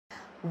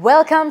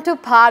Welcome to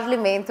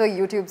Parlimenthuwa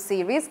YouTube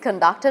series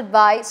conducted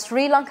by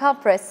Sri Lanka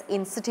Press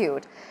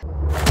Institute.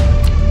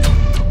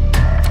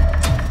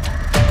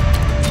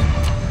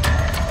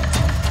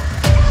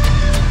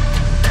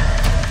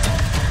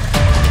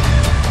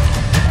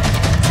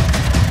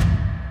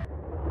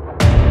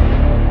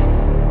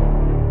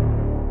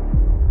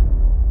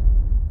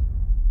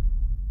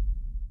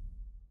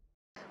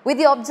 With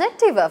the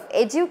objective of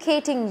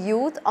educating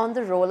youth on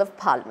the role of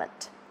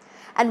Parliament.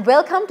 And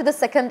welcome to the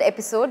second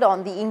episode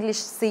on the English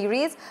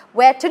series,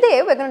 where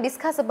today we're going to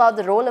discuss about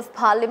the role of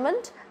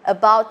Parliament,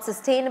 about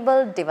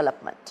sustainable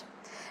development.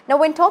 Now,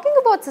 when talking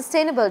about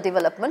sustainable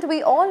development,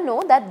 we all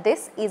know that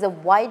this is a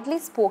widely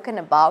spoken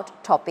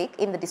about topic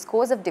in the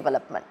discourse of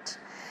development.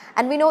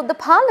 And we know the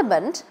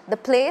Parliament, the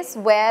place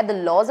where the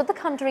laws of the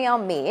country are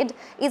made,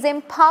 is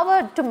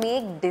empowered to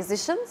make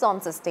decisions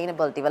on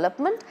sustainable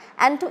development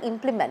and to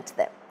implement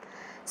them.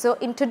 So,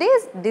 in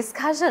today's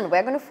discussion, we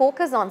are going to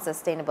focus on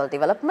sustainable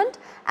development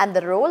and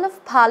the role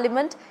of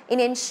Parliament in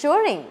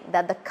ensuring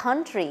that the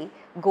country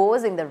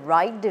goes in the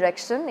right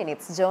direction in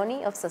its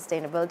journey of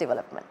sustainable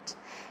development.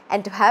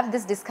 And to have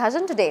this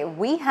discussion today,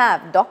 we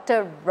have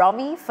Dr.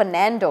 Ravi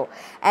Fernando,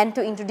 and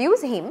to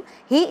introduce him,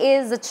 he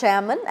is the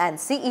Chairman and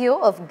CEO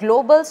of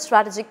Global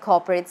Strategic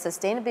Corporate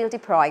Sustainability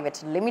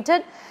Private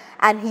Limited,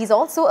 and he is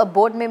also a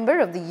board member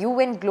of the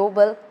UN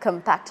Global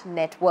Compact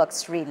Network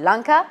Sri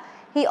Lanka.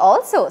 He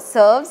also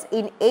serves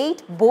in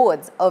 8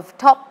 boards of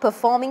top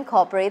performing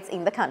corporates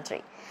in the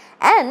country,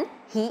 and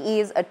he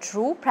is a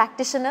true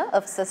practitioner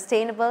of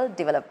sustainable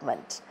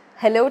development.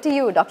 Hello to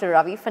you, Dr.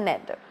 Ravi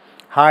Fernando.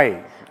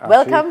 Hi.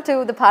 Welcome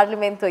to the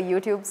Parlimenthuwa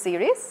YouTube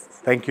series.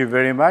 Thank you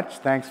very much.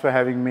 Thanks for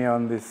having me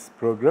on this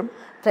program.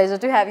 Pleasure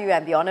to have you,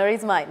 and the honor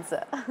is mine,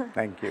 sir.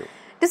 Thank you.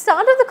 To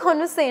start off the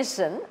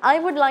conversation, I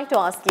would like to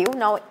ask you,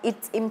 now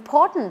it's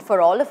important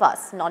for all of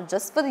us, not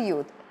just for the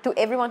youth, to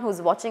everyone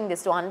who's watching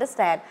this, to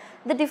understand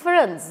the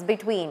difference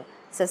between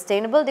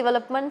sustainable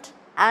development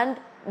and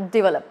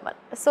development.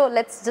 So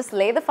let's just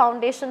lay the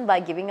foundation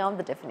by giving out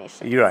the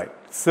definition. You're right.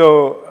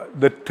 So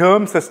the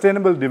term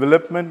sustainable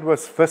development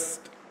was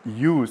first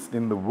used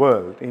in the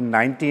world in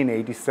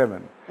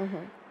 1987,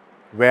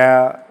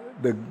 where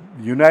the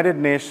United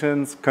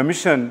Nations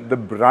commissioned the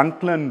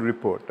Brundtland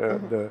report,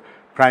 the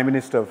Prime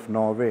Minister of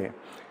Norway,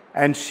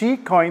 and she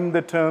coined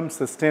the term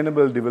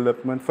sustainable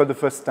development for the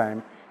first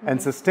time. And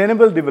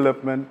sustainable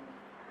development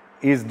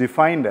is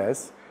defined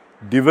as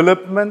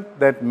development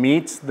that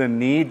meets the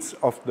needs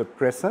of the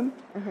present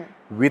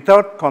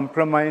without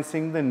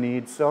compromising the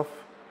needs of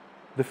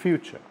the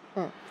future.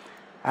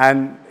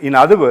 And in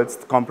other words,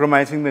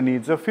 compromising the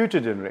needs of future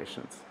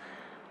generations.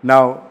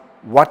 Now,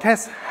 what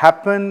has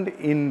happened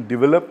in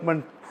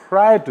development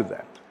prior to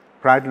that,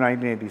 prior to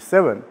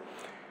 1987,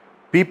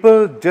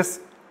 people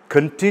just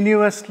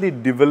continuously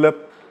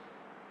developed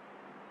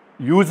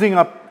using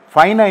up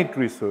finite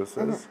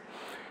resources,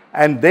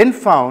 and then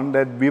found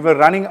that we were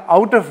running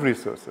out of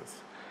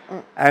resources.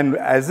 And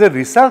as a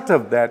result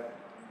of that,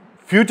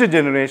 future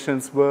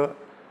generations were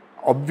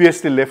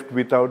obviously left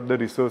without the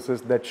resources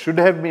that should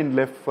have been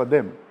left for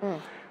them.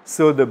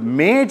 So the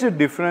major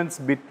difference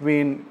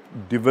between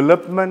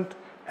development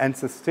and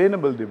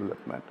sustainable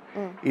development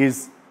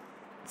is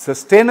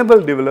sustainable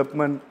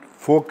development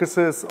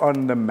focuses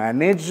on the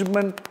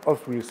management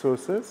of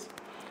resources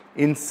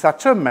in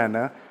such a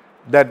manner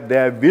that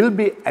there will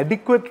be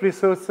adequate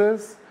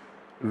resources,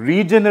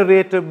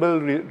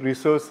 regeneratable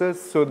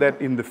resources, so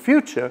that in the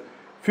future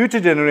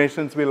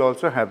generations will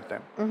also have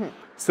them.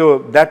 So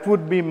that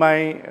would be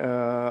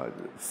my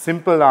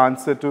simple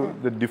answer to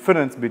the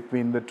difference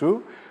between the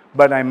two.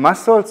 But I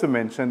must also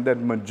mention that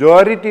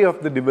majority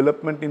of the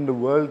development in the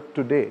world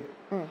today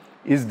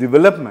is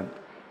development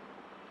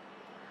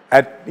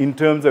in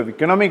terms of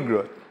economic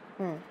growth,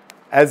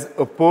 as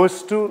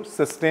opposed to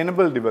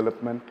sustainable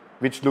development,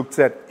 which looks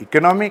at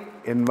economic,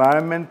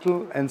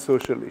 environmental and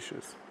social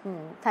issues.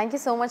 Thank you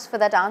so much for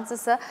that answer,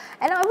 sir.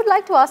 And I would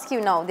like to ask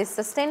you now, this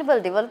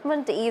sustainable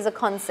development is a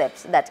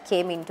concept that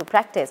came into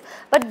practice.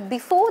 But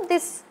before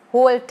this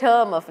whole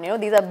term of,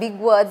 these are big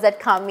words that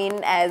come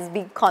in as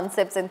big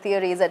concepts and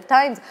theories at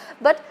times.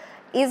 But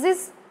is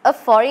this a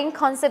foreign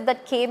concept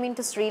that came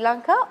into Sri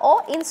Lanka,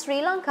 or in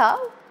Sri Lanka,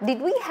 did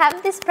we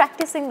have this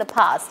practice in the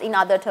past in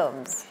other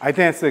terms? I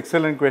think that's an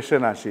excellent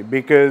question, Ashi,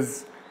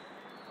 because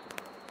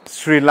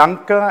Sri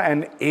Lanka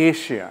and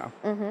Asia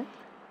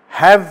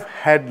have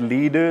had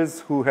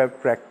leaders who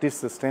have practiced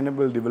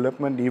sustainable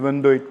development,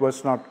 even though it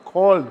was not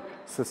called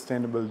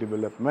sustainable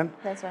development.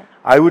 That's right.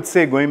 I would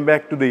say going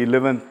back to the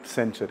 11th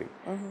century.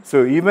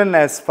 So even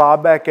as far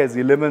back as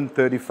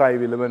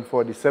 1135,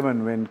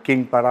 1147, when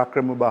King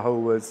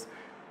Parakramabahu was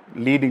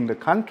leading the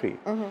country,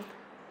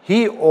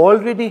 he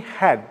already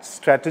had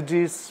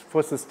strategies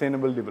for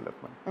sustainable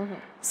development.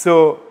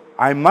 So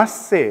I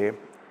must say,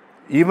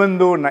 even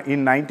though in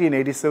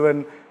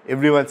 1987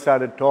 everyone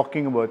started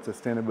talking about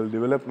sustainable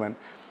development,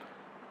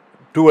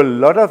 to a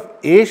lot of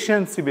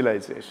Asian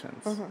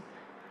civilizations,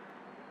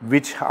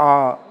 which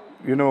are,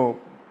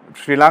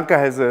 Sri Lanka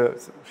has a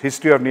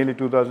history of nearly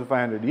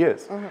 2,500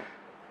 years.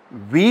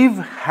 we've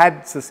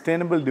had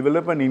sustainable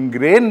development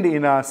ingrained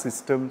in our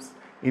systems,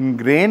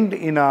 ingrained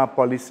in our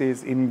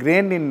policies,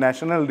 ingrained in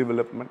national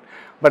development.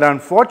 But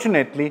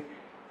unfortunately,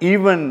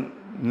 even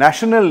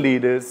national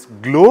leaders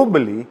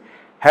globally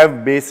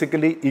have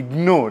basically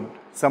ignored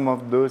some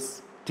of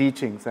those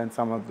teachings and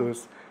some of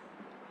those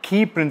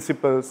key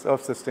principles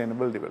of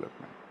sustainable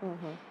development.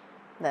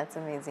 That's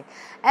amazing.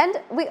 And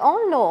we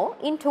all know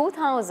in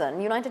 2000,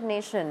 United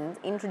Nations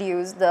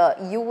introduced the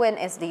UN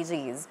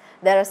SDGs.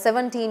 There are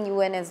 17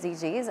 UN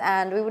SDGs,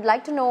 and we would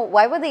like to know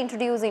why were they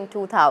introduced in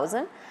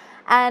 2000?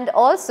 And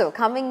also,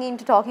 coming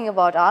into talking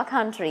about our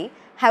country,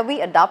 have we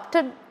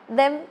adopted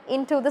them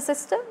into the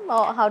system,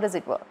 or how does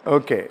it work?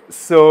 Okay,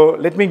 so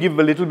let me give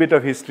a little bit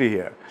of history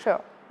here.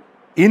 Sure.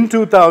 In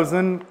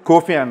 2000,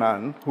 Kofi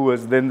Annan, who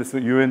was then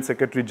the UN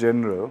Secretary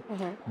General,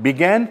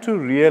 began to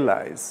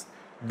realize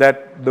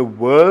that the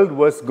world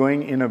was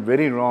going in a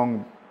very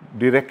wrong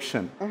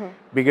direction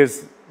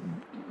because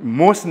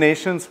most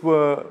nations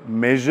were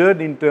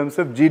measured in terms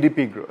of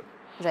GDP growth.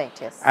 Right,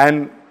 yes.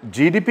 And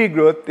GDP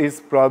growth is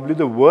probably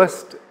the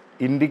worst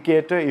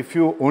indicator if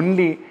you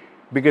only,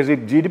 because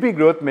GDP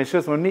growth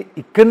measures only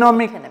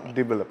economic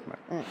development.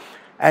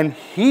 And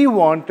he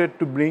wanted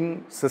to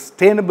bring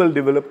sustainable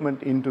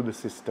development into the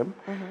system,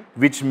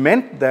 which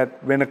meant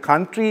that when a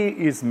country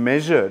is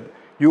measured,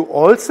 you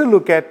also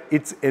look at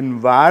its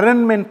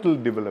environmental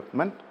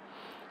development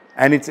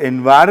and its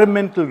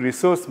environmental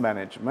resource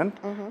management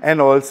and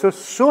also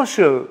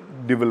social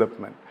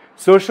development,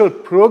 social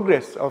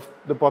progress of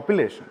the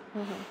population.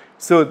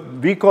 So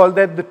we call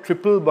that the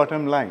triple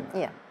bottom line,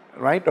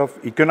 right, of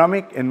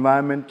economic,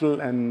 environmental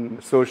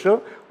and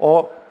social,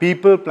 or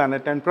people,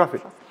 planet and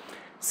profit.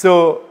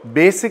 So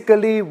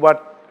basically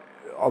what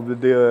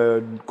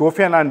the Kofi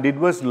Annan did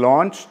was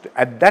launched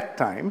at that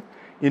time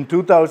in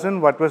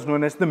 2000 what was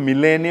known as the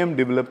Millennium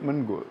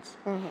Development Goals.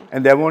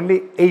 And there were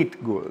only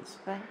 8 goals.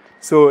 Right.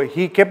 So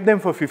he kept them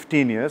for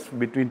 15 years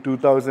between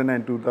 2000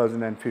 and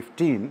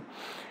 2015.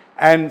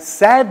 And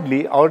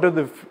sadly, out of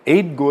the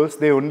 8 goals,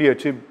 they only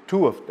achieved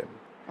 2 of them.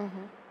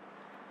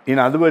 In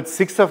other words,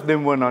 6 of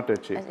them were not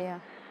achieved.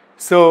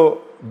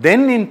 So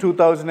then in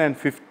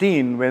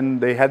 2015, when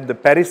they had the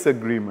Paris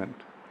Agreement,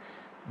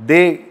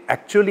 they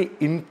actually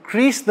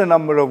increased the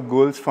number of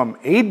goals from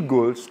 8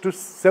 goals to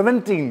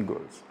 17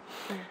 goals.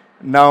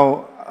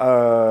 Now,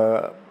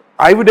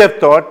 I would have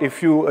thought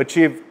if you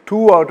achieve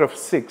 2 out of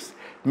 6,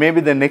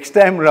 maybe the next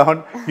time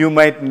round you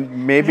might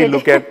maybe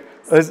look at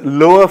a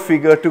lower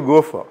figure to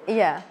go for.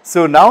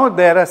 So now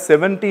there are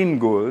 17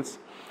 goals,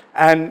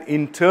 and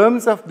in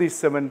terms of these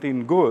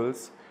 17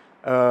 goals,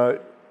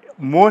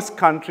 most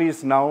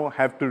countries now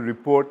have to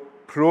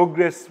report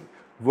progress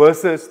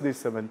versus these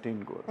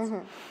 17 goals.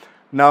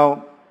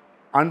 Now,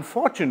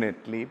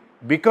 unfortunately,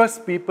 because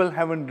people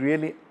haven't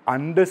really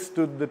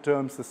understood the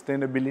term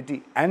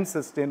sustainability and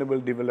sustainable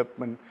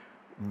development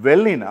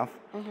well enough,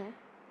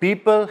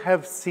 people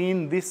have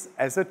seen this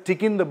as a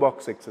tick in the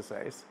box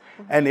exercise,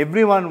 and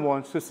everyone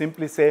wants to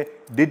simply say,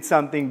 did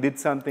something, did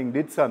something,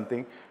 did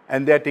something,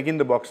 and they are ticking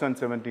the box on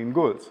 17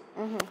 goals.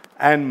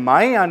 And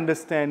my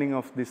understanding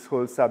of this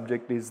whole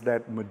subject is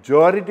that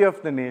majority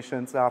of the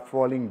nations are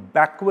falling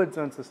backwards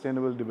on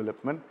sustainable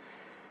development.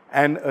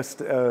 And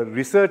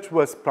research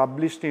was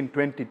published in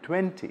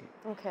 2020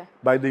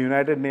 by the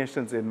United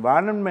Nations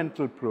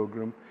Environmental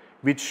Program,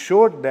 which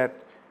showed that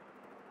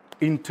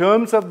in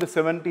terms of the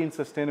 17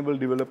 Sustainable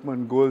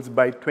Development Goals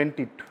by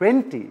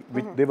 2020,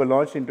 which they were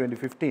launched in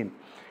 2015,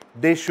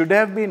 they should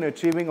have been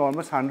achieving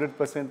almost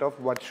 100% of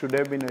what should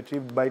have been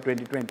achieved by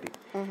 2020.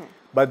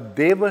 But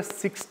they were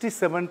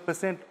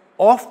 67%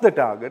 off the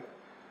target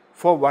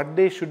for what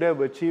they should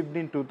have achieved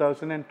in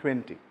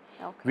 2020,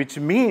 which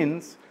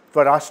means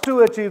for us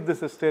to achieve the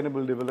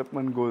Sustainable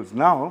Development Goals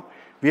now,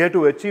 we have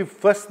to achieve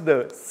first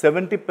the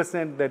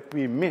 70% that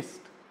we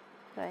missed,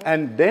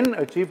 and then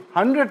achieve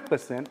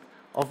 100%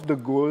 of the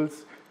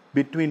goals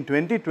between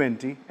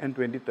 2020 and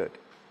 2030.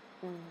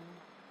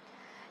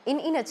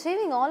 In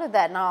achieving all of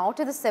that, now out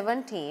of the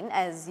 17,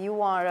 as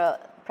you are a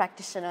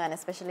practitioner and a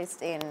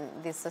specialist in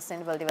this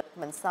sustainable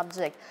development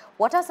subject,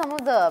 what are some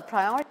of the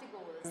priority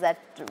goals that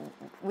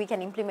we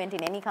can implement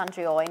in any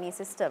country or any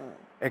system?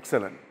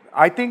 Excellent.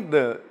 I think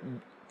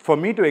for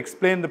me to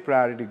explain the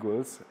priority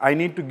goals, I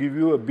need to give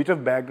you a bit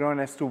of background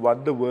as to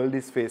what the world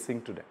is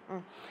facing today.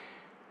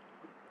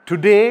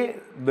 Today,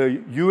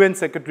 the UN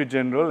Secretary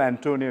General,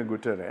 Antonio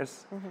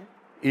Guterres,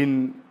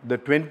 in the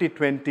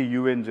 2020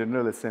 UN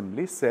General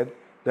Assembly said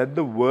that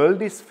the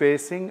world is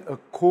facing a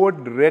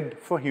code red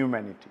for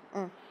humanity.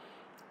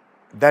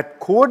 That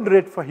code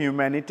red for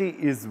humanity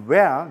is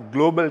where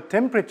global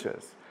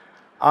temperatures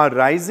are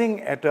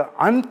rising at an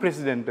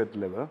unprecedented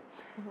level.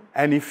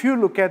 And if you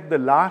look at the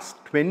last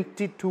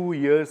 22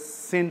 years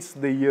since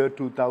the year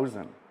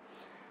 2000,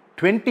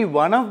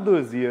 21 of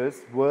those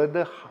years were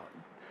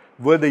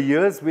the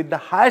years with the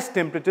highest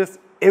temperatures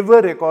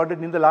ever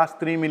recorded in the last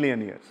 3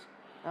 million years.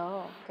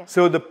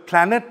 So the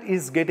planet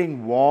is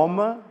getting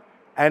warmer,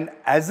 and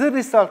as a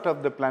result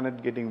of the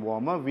planet getting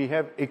warmer, we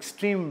have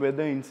extreme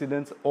weather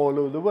incidents all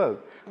over the world,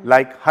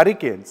 like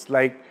hurricanes,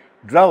 like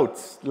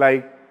droughts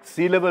like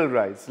sea level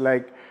rise,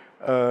 like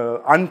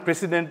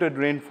unprecedented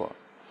rainfall.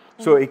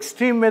 So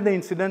extreme weather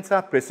incidents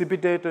are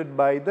precipitated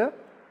by the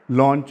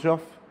launch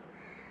of,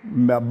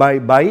 by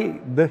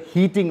the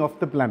heating of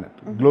the planet,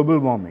 global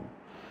warming.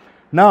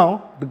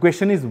 Now, the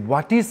question is,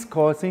 what is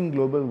causing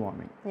global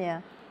warming?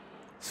 Yeah.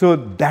 So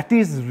that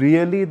is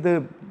really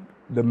the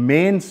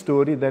main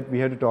story that we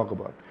have to talk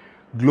about.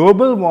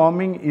 Global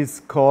warming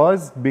is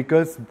caused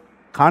because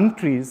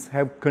countries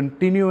have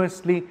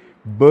continuously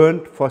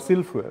burnt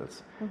fossil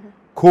fuels,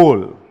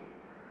 coal,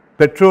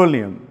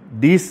 petroleum,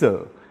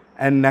 diesel,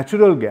 and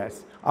natural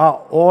gas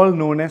are all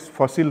known as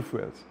fossil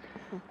fuels.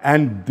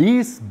 And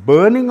these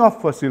burning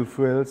of fossil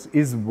fuels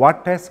is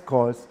what has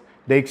caused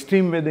the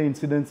extreme weather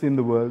incidents in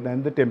the world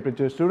and the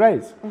temperatures to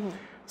rise.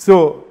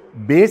 So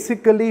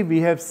basically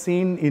we have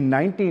seen in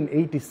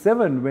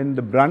 1987 when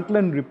the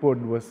Brundtland report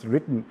was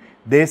written,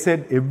 they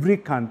said every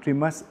country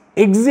must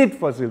exit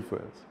fossil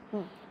fuels.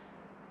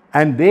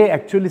 And they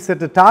actually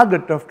set a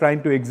target of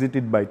trying to exit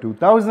it by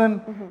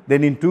 2000.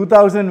 Then in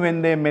 2000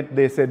 when they met,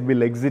 they said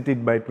we'll exit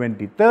it by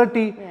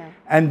 2030. Yeah.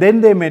 And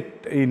then they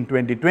met in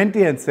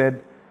 2020 and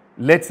said,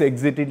 let's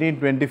exit it in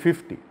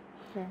 2050.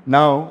 Yeah.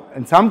 Now,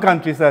 and some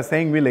countries are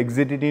saying we'll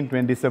exit it in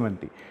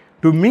 2070.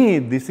 To me,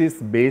 this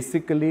is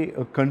basically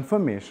a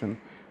confirmation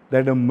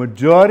that a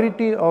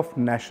majority of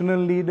national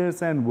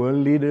leaders and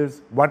world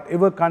leaders,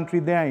 whatever country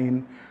they are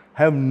in,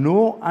 have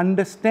no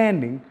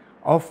understanding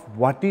of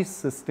what is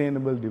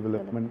sustainable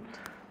development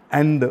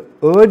and the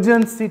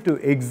urgency to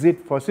exit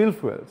fossil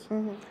fuels.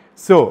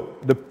 So,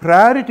 the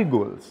priority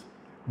goals,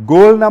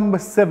 goal number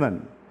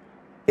 7,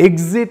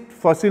 exit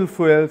fossil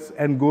fuels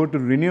and go to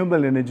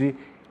renewable energy,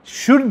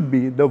 should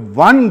be the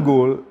one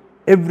goal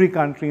every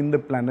country in the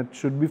planet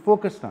should be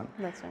focused on.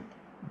 That's right.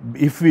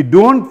 If we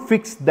don't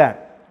fix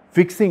that,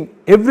 fixing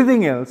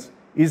everything else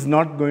is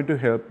not going to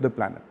help the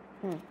planet,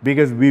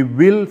 because we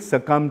will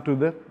succumb to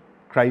the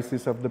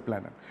crisis of the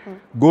planet.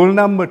 Goal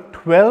number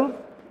 12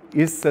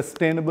 is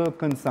sustainable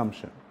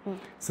consumption.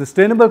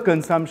 Sustainable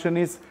consumption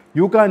is,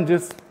 you can't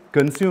just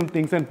consume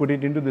things and put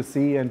it into the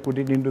sea and put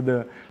it into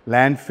the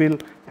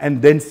landfill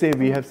and then say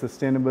we have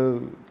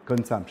sustainable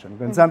consumption.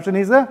 Consumption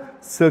is a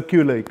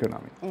circular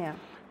economy. Yeah.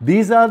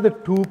 These are the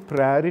 2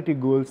 priority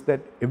goals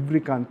that every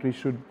country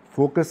should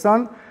focus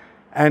on,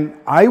 and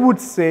I would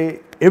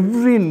say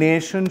every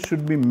nation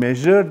should be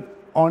measured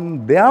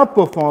on their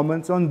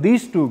performance on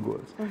these 2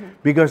 goals.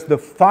 Because the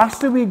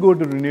faster we go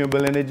to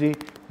renewable energy,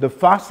 the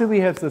faster we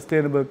have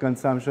sustainable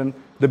consumption,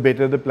 the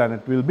better the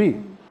planet will be.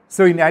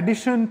 So in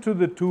addition to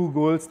the 2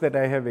 goals that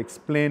I have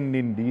explained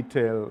in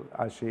detail,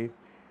 Ashi,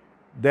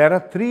 there are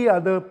 3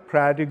 other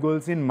priority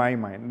goals in my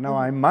mind. Now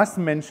I must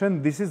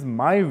mention this is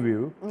my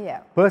view,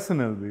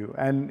 personal view,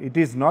 and it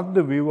is not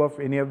the view of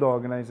any of the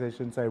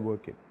organizations I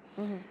work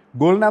in.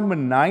 Goal number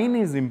 9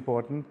 is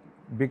important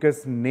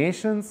because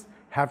nations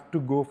have to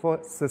go for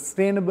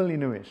sustainable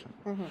innovation.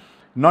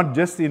 Not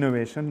just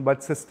innovation,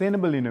 but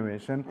sustainable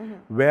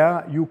innovation,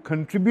 where you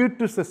contribute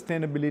to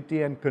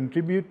sustainability and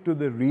contribute to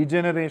the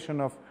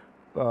regeneration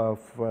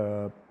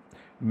of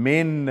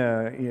main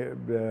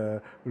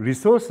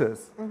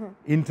resources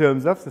in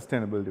terms of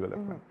sustainable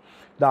development.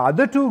 The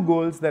other 2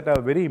 goals that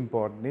are very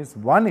important is,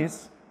 one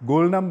is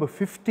goal number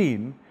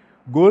 15.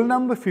 Goal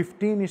number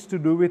 15 is to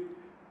do with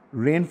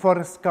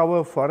rainforest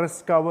cover,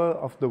 forest cover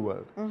of the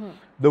world.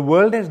 The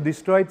world has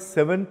destroyed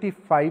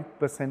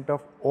 75%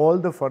 of all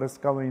the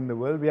forest cover in the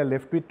world. We are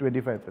left with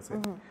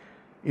 25%.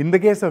 In the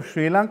case of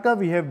Sri Lanka,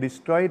 we have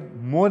destroyed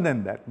more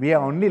than that. We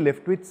are only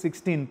left with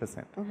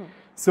 16%.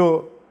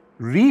 So,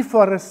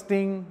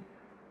 reforesting,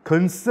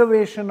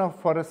 conservation of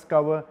forest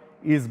cover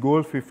is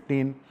goal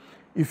 15.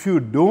 If you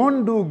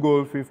don't do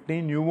goal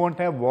 15, you won't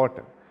have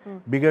water.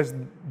 Because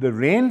the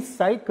rain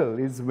cycle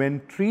is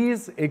when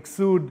trees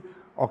exude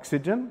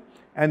oxygen,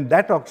 and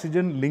that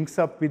oxygen links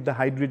up with the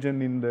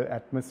hydrogen in the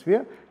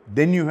atmosphere,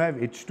 then you have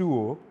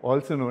H2O,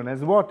 also known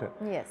as water.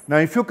 Yes. Now,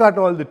 if you cut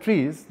all the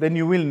trees, then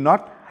you will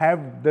not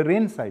have the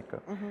rain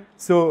cycle.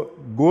 So,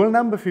 goal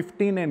number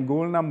 15 and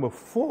goal number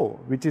 4,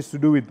 which is to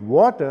do with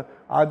water,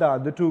 are the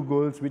other 2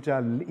 goals which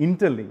are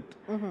interlinked.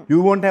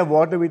 You won't have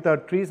water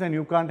without trees, and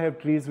you can't have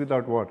trees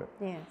without water.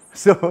 Yes.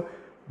 So,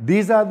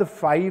 these are the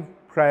 5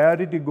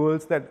 priority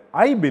goals that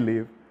I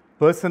believe,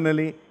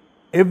 personally,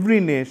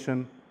 every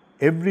nation,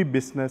 every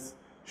business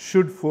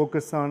should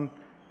focus on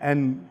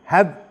and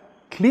have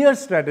clear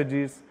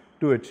strategies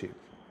to achieve.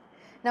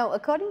 Now,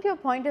 according to your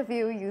point of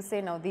view, you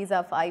say now these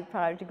are 5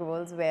 priority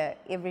goals where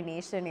every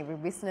nation, every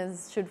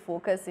business should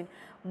focus in.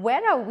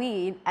 Where are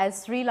we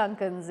as Sri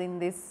Lankans in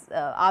this?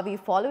 Are we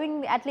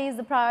following at least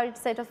the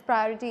set of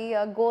priority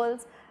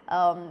goals?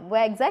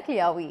 Where exactly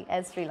are we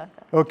as Sri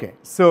Lanka? Okay,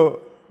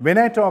 so when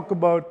I talk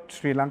about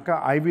Sri Lanka,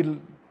 I will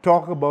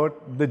talk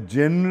about the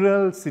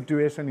general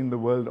situation in the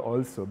world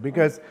also,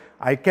 because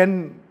I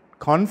can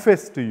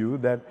confess to you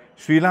that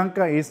Sri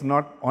Lanka is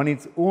not on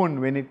its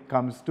own when it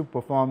comes to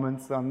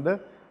performance on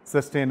the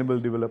sustainable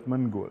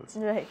development goals.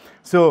 Right.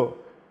 So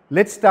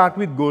let's start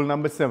with goal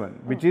number 7,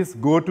 which is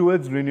go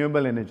towards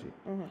renewable energy.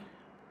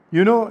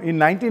 You know, in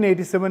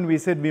 1987, we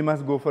said we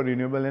must go for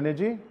renewable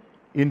energy.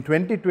 In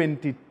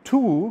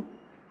 2022,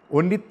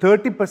 only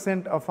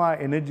 30% of our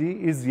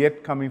energy is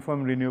yet coming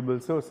from renewable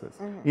sources.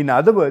 In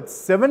other words,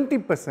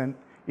 70%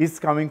 is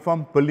coming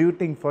from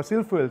polluting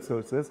fossil fuel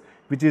sources,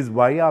 which is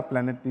why our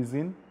planet is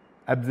in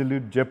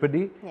absolute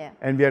jeopardy,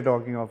 and we are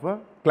talking of a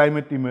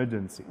climate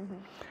emergency.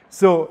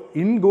 So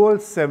in goal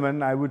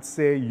 7, I would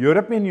say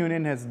European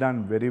Union has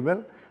done very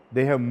well.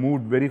 They have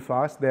moved very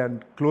fast. They are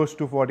close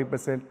to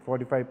 40%,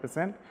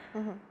 45%.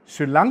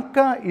 Sri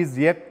Lanka is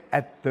yet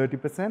at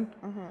 30%.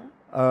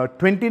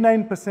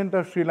 29%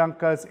 of Sri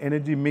Lanka's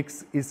energy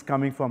mix is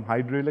coming from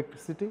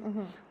hydroelectricity.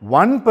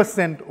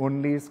 1%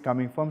 only is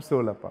coming from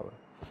solar power.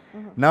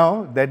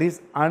 Now, that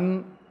is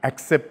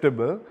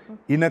unacceptable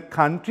in a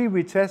country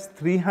which has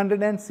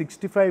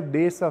 365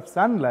 days of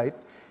sunlight.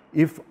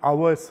 If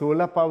our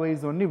solar power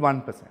is only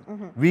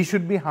 1%, we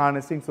should be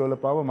harnessing solar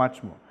power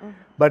much more.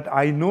 But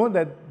I know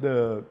that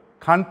the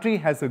country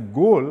has a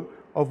goal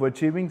of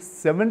achieving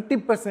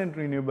 70%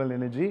 renewable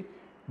energy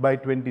by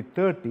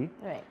 2030,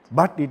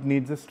 but it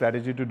needs a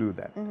strategy to do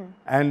that.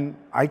 And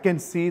I can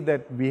see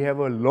that we have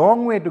a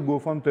long way to go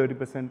from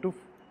 30% to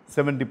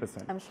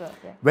 70%. I'm sure.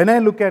 When I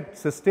look at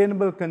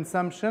sustainable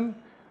consumption,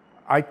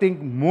 I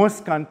think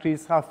most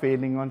countries are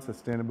failing on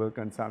sustainable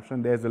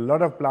consumption. There's a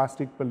lot of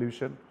plastic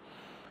pollution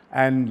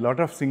and a lot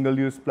of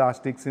single-use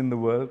plastics in the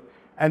world,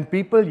 and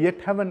people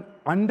yet haven't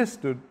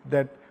understood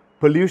that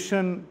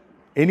pollution,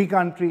 any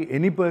country,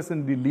 any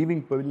person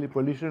leaving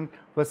pollution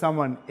for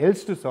someone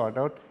else to sort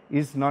out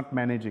is not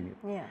managing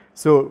it.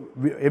 So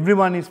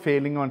everyone is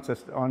failing on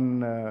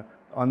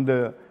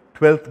the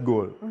 12th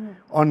goal.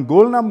 On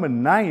goal number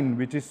 9,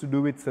 which is to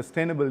do with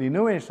sustainable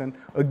innovation,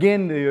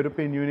 again the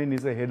European Union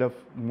is ahead of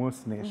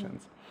most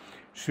nations.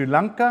 Sri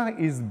Lanka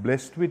is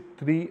blessed with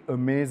 3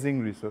 amazing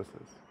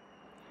resources.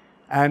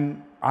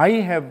 And I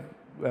have,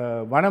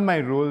 one of my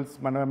roles,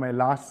 one of my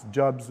last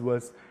jobs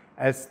was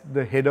as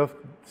the head of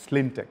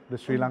SLINTech, the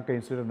Sri Lanka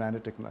Institute of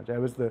Nanotechnology. I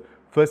was the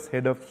first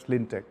head of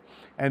SLINTech.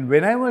 And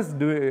when I was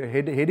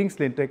heading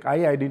SLINTech,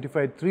 I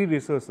identified 3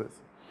 resources.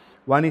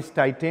 One is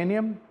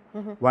titanium,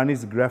 one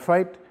is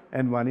graphite,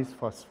 and one is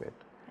phosphate.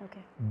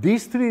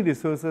 These 3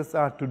 resources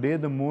are today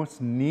the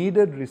most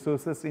needed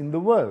resources in the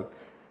world.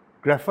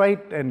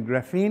 Graphite and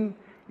graphene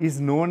is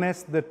known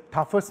as the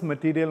toughest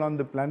material on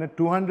the planet,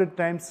 200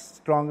 times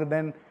stronger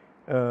than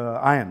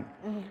iron.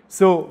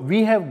 So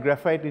we have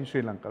graphite in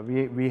Sri Lanka.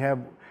 We have,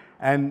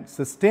 and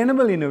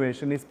sustainable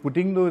innovation is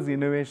putting those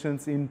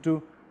innovations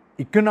into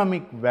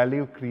economic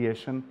value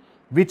creation,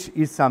 which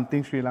is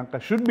something Sri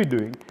Lanka should be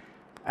doing.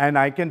 And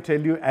I can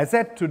tell you, as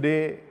at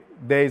today,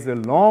 there is a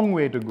long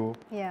way to go.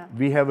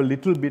 We have a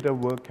little bit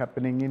of work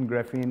happening in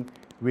graphene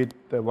with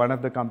one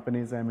of the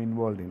companies I'm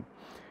involved in.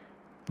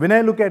 When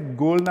I look at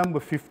goal number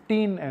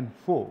 15 and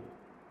 4,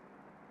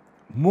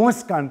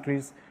 most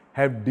countries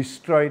have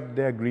destroyed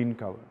their green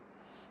cover.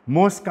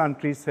 Most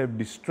countries have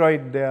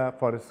destroyed their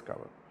forest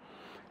cover.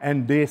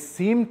 And they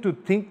seem to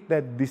think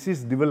that this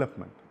is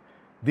development.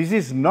 This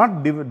is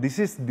not, this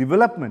is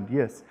development,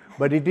 yes,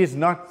 but it is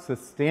not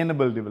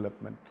sustainable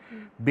development.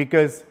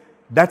 Because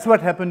that's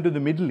what happened to the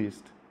Middle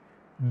East.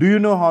 Do you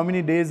know how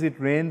many days it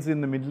rains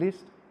in the Middle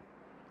East?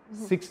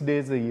 6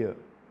 days a year.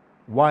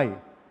 Why?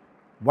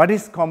 What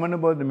is common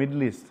about the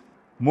Middle East?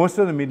 Most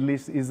of the Middle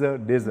East is a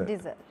desert.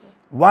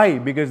 Why?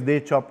 Because they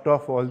chopped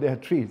off all their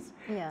trees.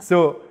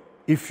 So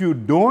if you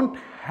don't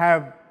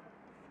have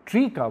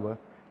tree cover,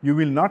 you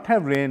will not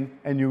have rain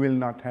and you will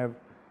not have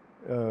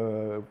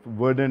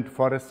verdant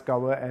forest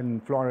cover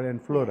and flora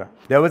and flora.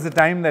 There was a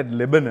time that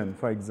Lebanon,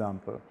 for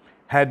example,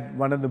 had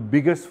one of the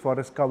biggest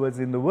forest covers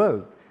in the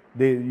world.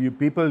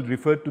 People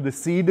referred to the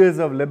cedars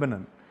of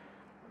Lebanon.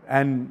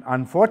 And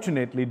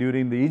unfortunately,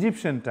 during the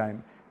Egyptian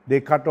time, they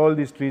cut all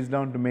these trees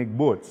down to make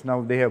boats.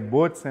 Now they have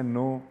boats and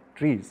no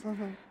trees.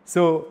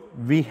 So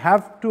we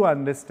have to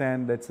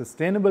understand that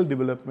sustainable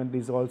development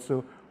is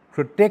also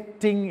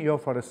protecting your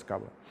forest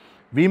cover.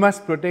 We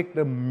must protect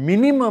a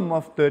minimum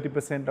of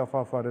 30% of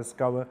our forest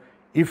cover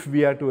if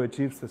we are to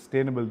achieve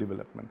sustainable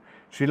development.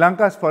 Sri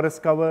Lanka's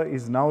forest cover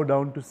is now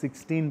down to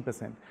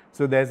 16%.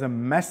 So there's a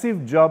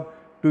massive job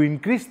to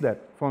increase that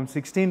from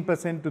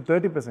 16% to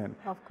 30%.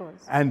 Of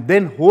course. And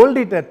then hold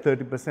it at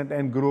 30%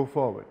 and grow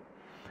forward.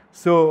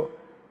 So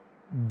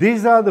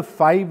these are the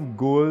 5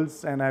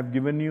 goals, and I've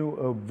given you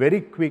a very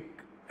quick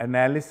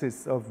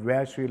analysis of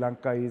where Sri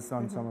Lanka is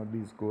on some of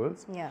these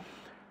goals.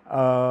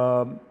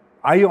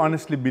 I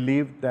honestly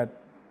believe that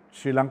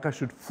Sri Lanka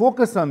should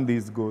focus on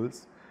these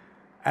goals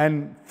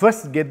and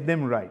first get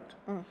them right.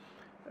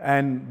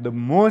 And the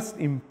most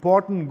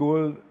important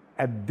goal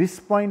at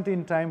this point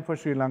in time for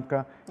Sri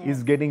Lanka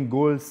is getting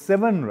goal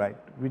 7 right,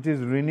 which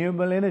is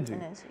renewable energy.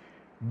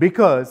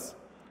 Because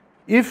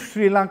if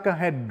Sri Lanka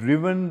had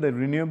driven the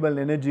renewable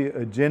energy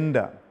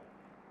agenda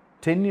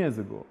 10 years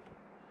ago,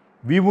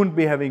 we wouldn't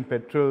be having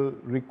petrol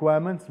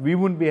requirements, we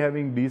wouldn't be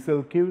having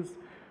diesel queues,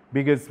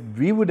 because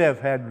we would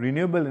have had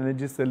renewable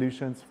energy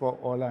solutions for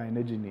all our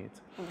energy needs.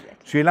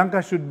 Sri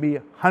Lanka should be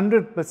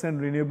 100%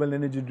 renewable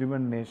energy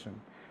driven nation.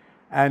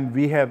 And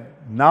we have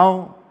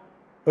now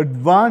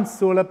advanced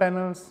solar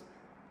panels,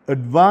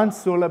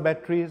 advanced solar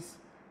batteries.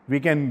 We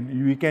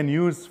can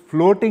use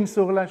floating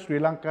solar. Sri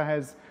Lanka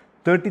has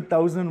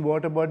 30,000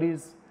 water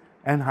bodies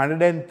and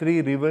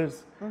 103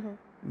 rivers.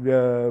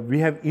 We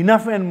have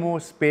enough and more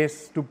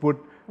space to put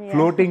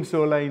floating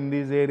solar in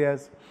these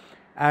areas.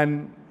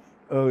 And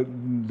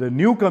the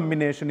new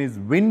combination is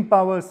wind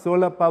power,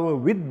 solar power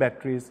with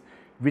batteries,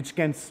 which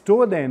can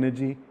store the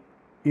energy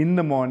in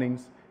the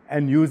mornings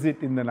and use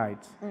it in the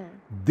nights.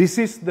 This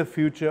is the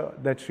future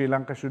that Sri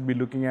Lanka should be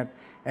looking at.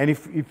 And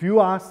if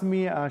you ask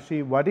me,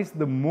 Ashi, what is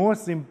the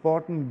most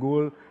important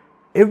goal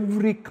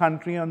every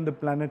country on the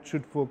planet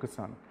should focus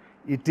on?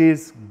 It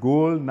is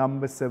goal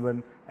number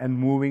 7 and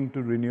moving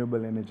to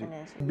renewable energy.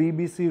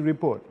 BBC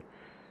report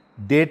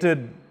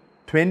dated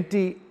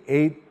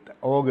 28th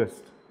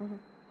August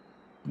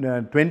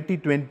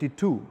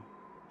 2022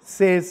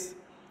 says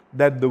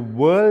that the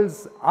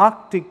world's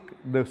Arctic,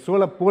 the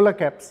solar polar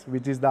caps,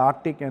 which is the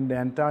Arctic and the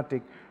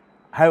Antarctic,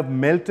 have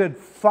melted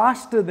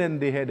faster than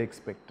they had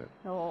expected.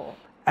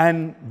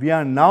 And we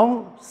are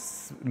now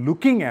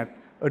looking at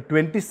a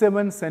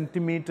 27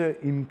 centimeter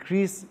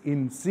increase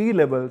in sea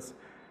levels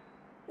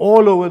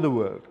all over the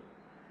world.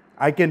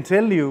 I can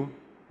tell you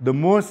the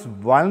most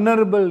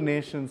vulnerable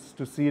nations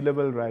to sea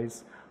level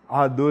rise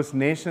are those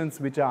nations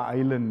which are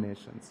island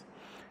nations.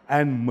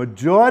 And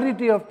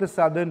majority of the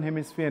southern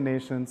hemisphere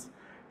nations,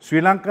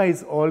 Sri Lanka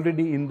is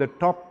already in the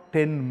top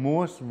 10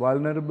 most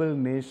vulnerable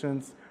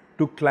nations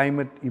to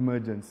climate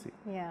emergency.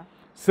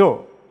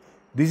 So,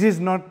 this is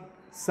not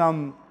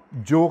some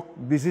joke,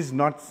 this is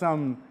not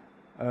some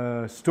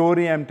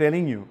story I am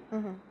telling you.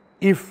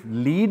 If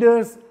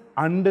leaders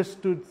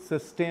understood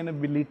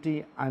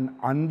sustainability and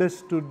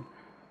understood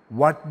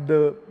what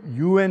the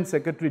UN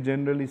Secretary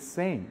General is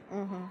saying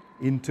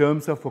in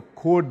terms of a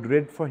code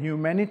red for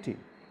humanity,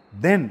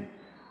 then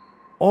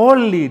all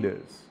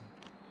leaders,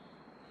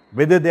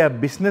 whether they are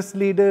business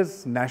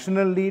leaders,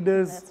 national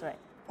leaders,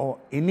 or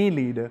any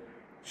leader,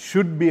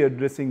 should be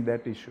addressing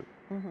that issue.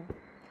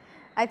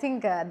 I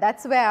think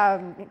that's where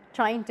I'm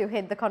trying to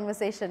head the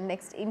conversation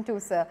next into,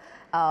 sir.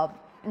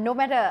 No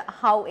matter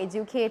how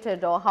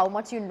educated or how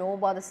much you know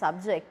about the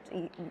subject,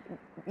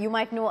 you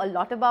might know a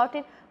lot about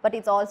it, but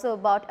it's also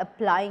about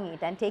applying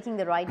it and taking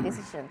the right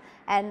decision.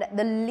 And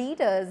the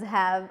leaders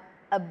have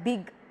a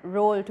big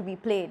role to be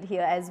played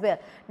here as well.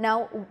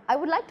 Now, I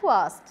would like to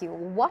ask you,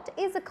 what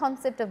is the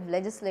concept of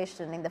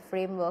legislation in the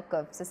framework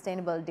of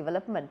sustainable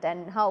development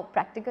and how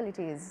practical it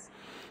is?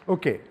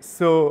 Okay,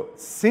 so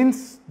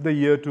since the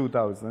year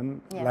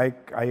 2000,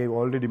 like I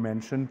already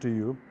mentioned to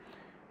you,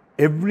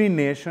 every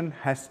nation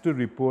has to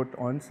report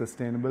on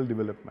sustainable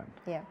development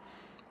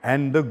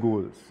and the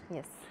goals.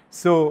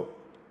 So,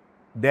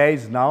 there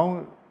is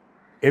now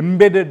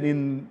embedded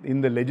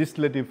in the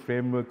legislative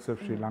frameworks of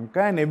Sri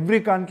Lanka and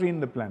every country in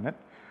the planet,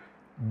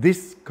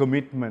 this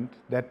commitment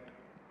that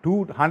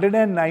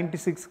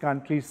 296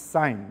 countries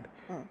signed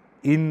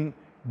in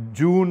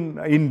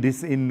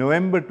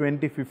November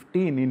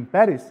 2015 in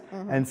Paris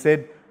and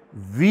said,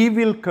 we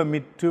will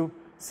commit to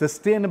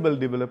sustainable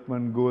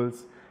development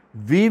goals.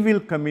 We will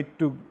commit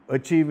to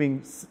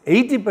achieving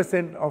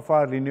 80% of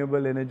our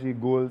renewable energy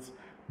goals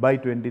by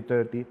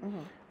 2030.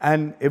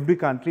 And every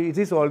country, it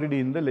is already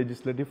in the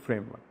legislative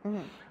framework.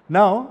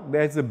 Now,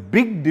 there is a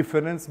big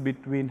difference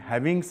between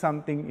having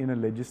something in a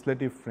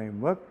legislative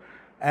framework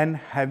and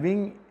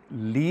having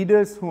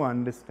leaders who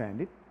understand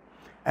it,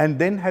 and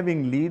then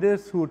having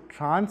leaders who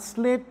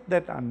translate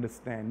that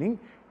understanding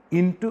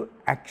into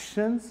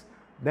actions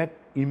that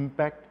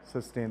impact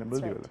sustainable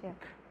development.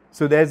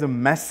 So, there is a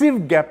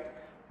massive gap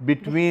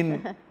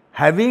between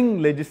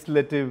having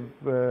legislative,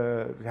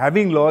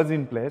 having laws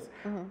in place,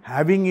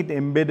 having it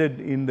embedded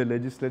in the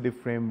legislative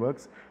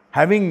frameworks,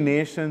 having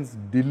nations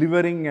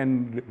delivering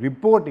and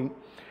reporting,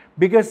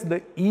 because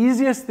the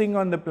easiest thing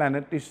on the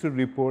planet is to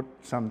report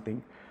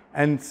something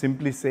and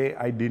simply say,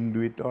 I didn't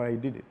do it or I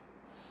did it.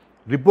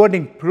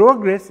 Reporting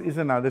progress is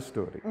another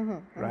story,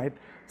 right?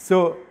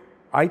 So,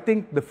 I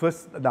think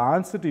the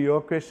answer to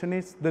your question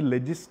is the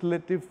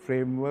legislative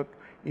framework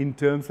in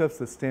terms of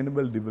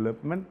sustainable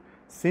development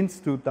since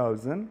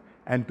 2000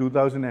 and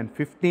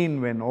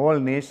 2015, when all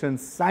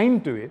nations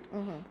signed to it,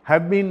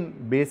 have been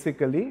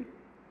basically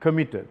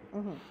committed.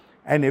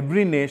 And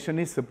every nation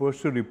is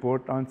supposed to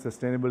report on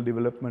sustainable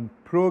development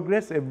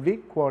progress every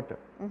quarter.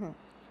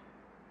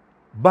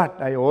 But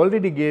I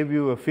already gave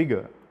you a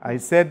figure. I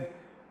said,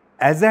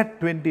 as at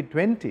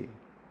 2020,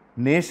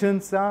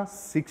 nations are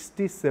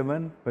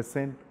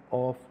 67%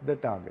 of the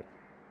target.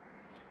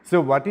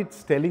 So, what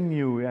it's telling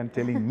you and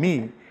telling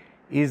me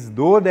is,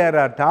 though there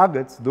are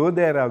targets, though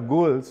there are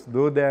goals,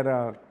 though there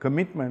are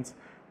commitments,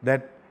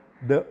 that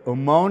the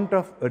amount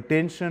of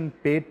attention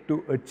paid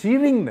to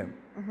achieving them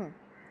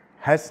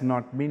has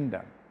not been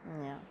done.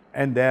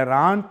 And there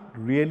aren't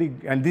really,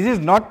 and this is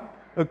not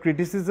a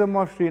criticism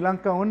of Sri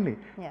Lanka only.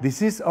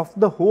 This is of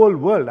the whole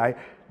world.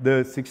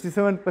 The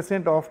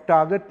 67% off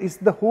target is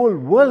the whole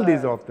world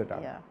is off the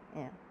target.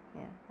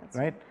 That's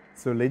right?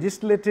 So,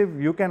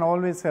 legislative, you can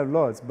always have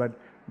laws, but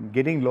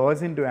getting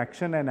laws into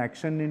action and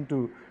action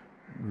into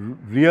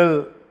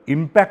real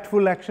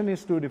impactful action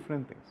is two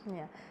different things.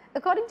 Yeah.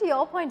 According to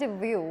your point of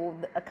view,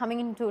 coming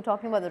into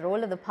talking about the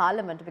role of the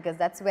parliament, because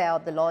that's where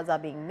the laws are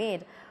being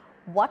made,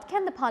 what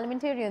can the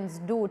parliamentarians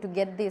do to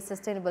get the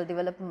sustainable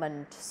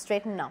development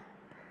straightened up?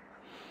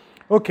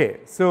 Okay,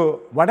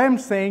 so what I'm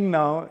saying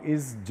now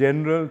is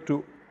general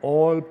to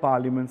all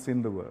parliaments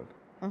in the world.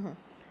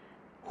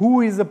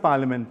 Who is a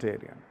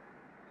parliamentarian?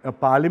 A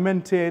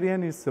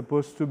parliamentarian is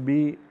supposed to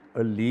be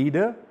a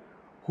leader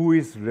who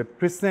is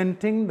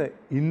representing the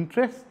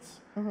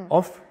interests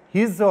of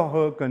his or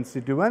her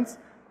constituents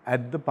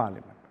at the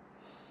parliament.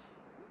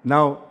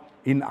 Now,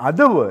 in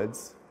other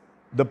words,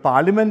 the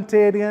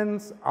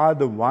parliamentarians are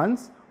the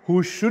ones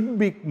who should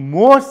be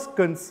most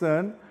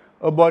concerned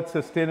about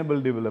sustainable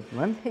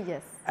development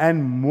Yes.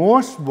 and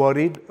most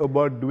worried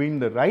about doing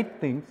the right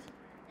things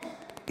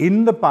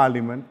in the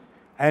parliament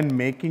and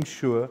making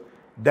sure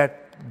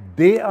that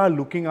they are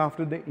looking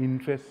after the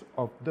interests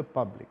of the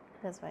public,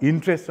 That's right.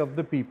 interests of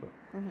the people.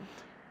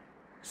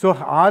 So,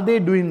 are they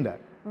doing that?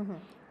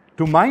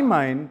 To my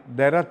mind,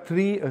 there are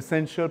three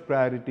essential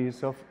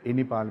priorities of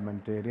any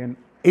parliamentarian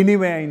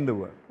anywhere in the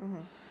world.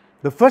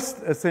 The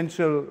first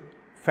essential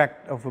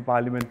fact of a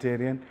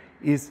parliamentarian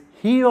is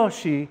he or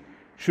she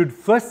should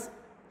first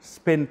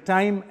spend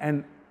time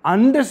and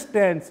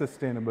understand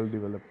sustainable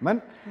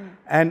development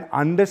and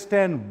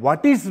understand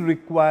what is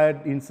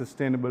required in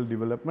sustainable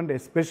development,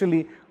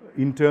 especially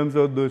in terms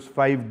of those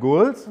 5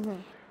 goals.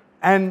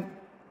 And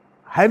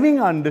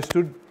having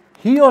understood,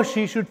 he or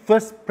she should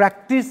first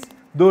practice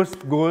those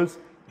goals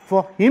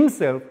for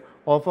himself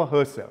or for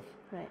herself.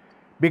 Right.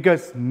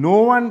 Because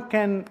no one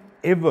can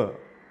ever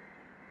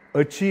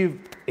achieve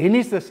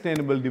any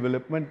sustainable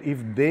development if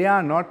they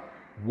are not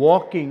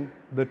walking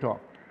the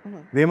talk.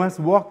 They must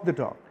walk the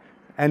talk.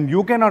 And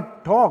you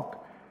cannot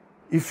talk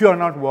if you are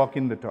not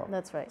walking the talk.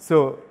 That's right.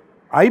 So,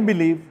 I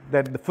believe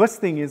that the first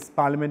thing is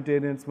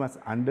parliamentarians must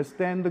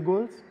understand the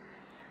goals,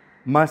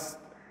 must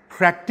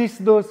practice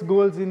those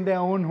goals in their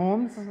own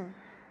homes,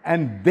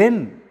 and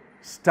then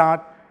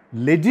start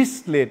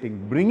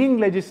legislating, bringing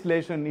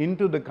legislation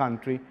into the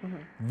country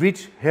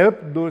which help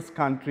those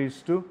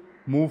countries to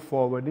move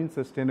forward in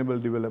sustainable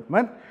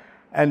development.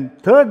 And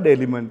third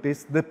element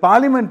is the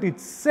parliament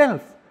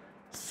itself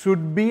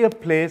should be a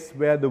place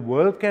where the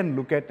world can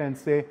look at and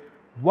say,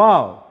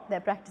 wow, They're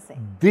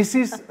practicing. this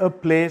is a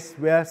place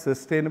where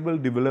sustainable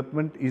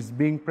development is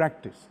being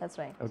practiced. That's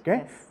right.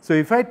 Okay? Yes. So,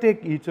 if I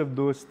take each of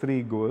those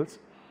 3 goals,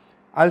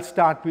 I'll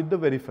start with the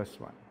very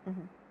first one.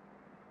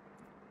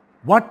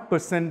 What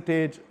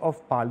percentage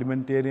of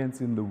parliamentarians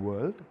in the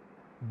world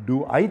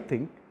do I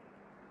think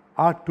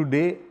are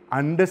today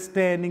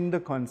understanding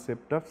the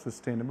concept of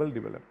sustainable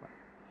development?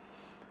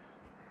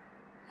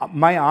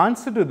 My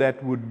answer to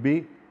that would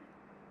be,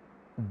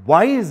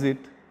 why is it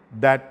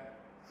that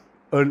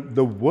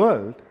the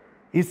world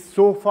is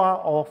so far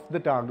off the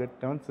target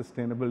on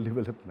sustainable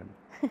development?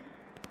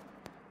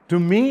 To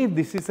me,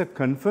 this is a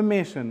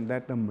confirmation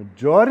that a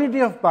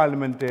majority of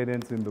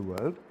parliamentarians in the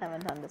world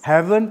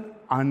haven't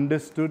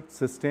understood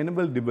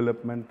sustainable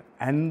development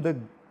and the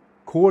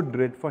code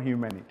red for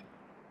humanity.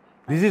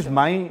 This is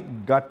my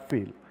gut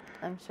feel.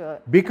 I'm sure.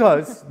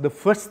 Because the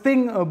first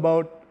thing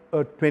about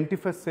a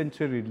 21st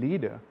century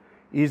leader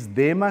is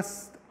they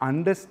must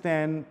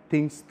understand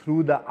things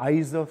through the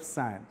eyes of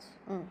science.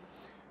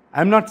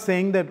 I'm not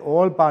saying that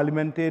all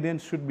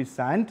parliamentarians should be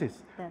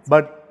scientists,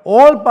 but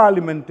all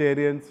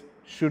parliamentarians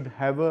should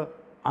have an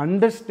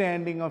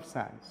understanding of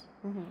science,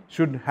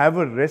 should have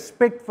a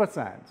respect for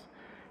science,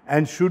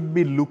 and should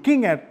be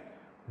looking at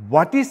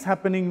what is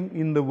happening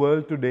in the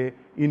world today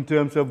in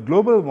terms of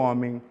global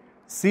warming,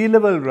 sea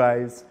level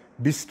rise,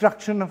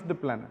 destruction of the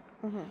planet.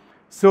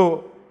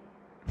 So,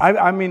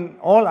 I mean,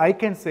 all I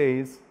can say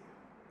is,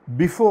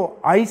 before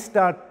I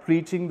start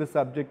preaching the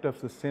subject of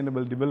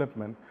sustainable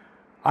development,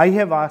 I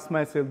have asked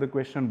myself the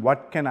question,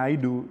 what can I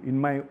do in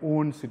my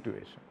own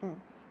situation?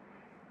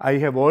 I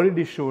have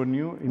already shown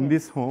you in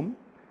this home,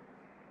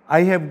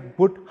 I have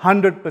put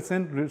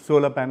 100%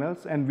 solar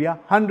panels and we are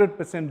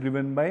 100%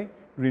 driven by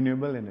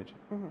renewable energy.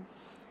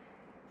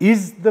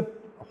 Is the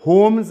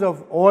homes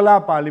of all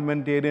our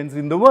parliamentarians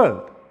in the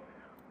world,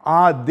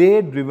 are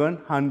they driven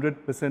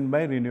 100%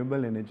 by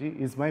renewable energy,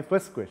 is my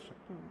first question.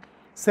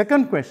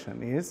 Second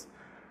question is,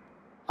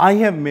 I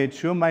have made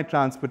sure my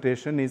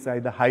transportation is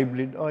either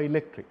hybrid or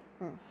electric.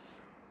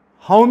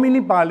 How many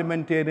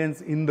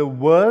parliamentarians in the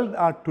world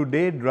are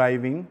today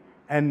driving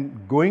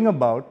and going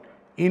about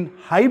in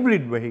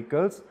hybrid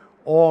vehicles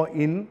or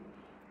in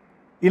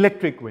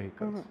electric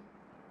vehicles?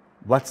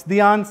 What's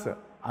the answer?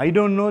 I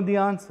don't know the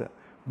answer,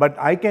 but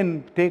I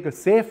can take a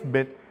safe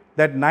bet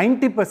that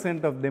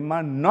 90% of them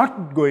are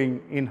not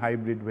going in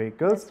hybrid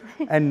vehicles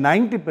and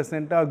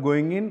 90% are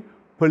going in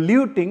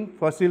polluting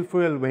fossil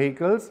fuel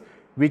vehicles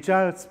which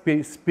are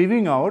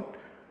spewing out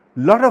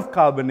lot of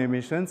carbon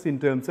emissions in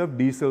terms of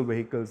diesel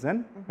vehicles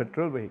and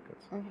petrol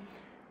vehicles.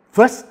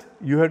 First,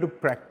 you have to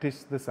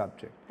practice the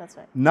subject. That's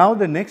right. Now,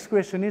 the next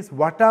question is,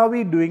 what are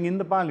we doing in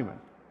the parliament?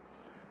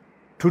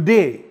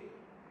 Today,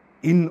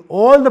 in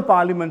all the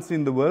parliaments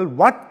in the world,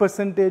 what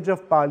percentage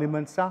of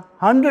parliaments are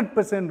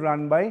 100%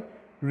 run by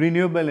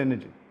renewable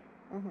energy?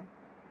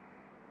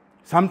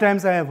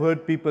 Sometimes I have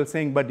heard people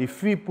saying, but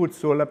if we put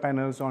solar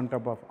panels on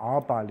top of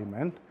our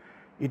parliament,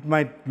 it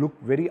might look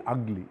very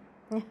ugly.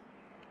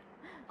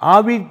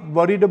 Are we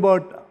worried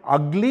about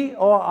ugly,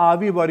 or are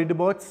we worried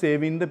about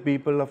saving the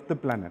people of the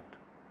planet?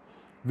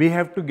 We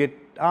have to get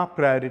our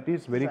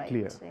priorities very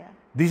clear. Yeah.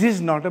 This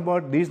is not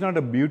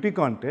a beauty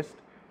contest.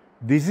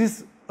 This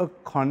is a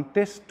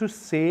contest to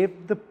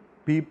save the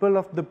people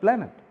of the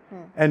planet.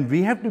 And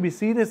we have to be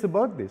serious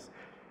about this,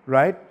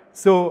 right?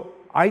 So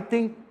I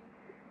think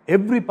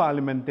every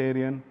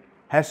parliamentarian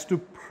has to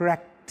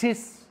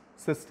practice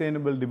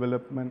sustainable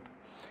development.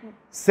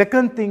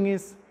 Second thing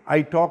is,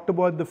 I talked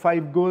about the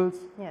 5 goals.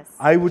 Yes.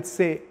 I would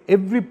say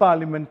every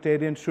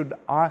parliamentarian should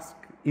ask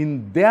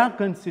in their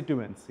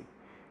constituency,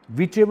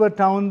 whichever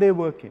town they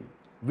work in,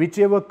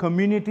 whichever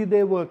community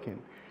they work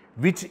in,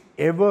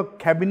 whichever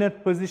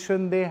cabinet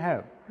position they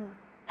have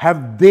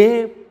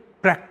they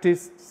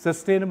practiced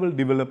sustainable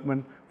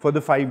development for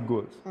the 5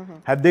 goals?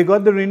 Have they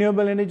got the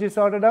renewable energy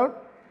sorted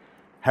out?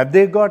 Have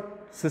they got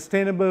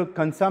sustainable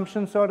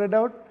consumption sorted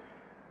out?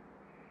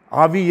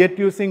 Are we yet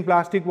using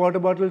plastic water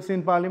bottles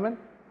in parliament?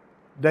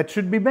 That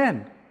should be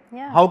banned.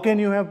 Yeah. How can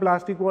you have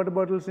plastic water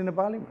bottles in a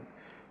parliament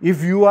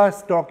if you are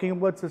talking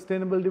about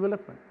sustainable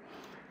development?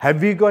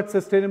 Have we got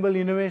sustainable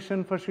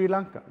innovation for Sri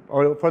Lanka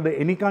or for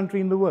any country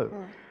in the world?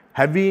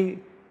 Have we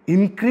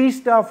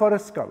increased our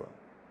forest cover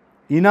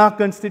in our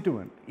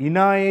constituent, in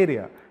our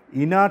area,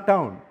 in our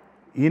town,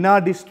 in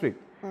our district?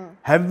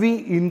 Have we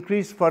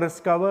increased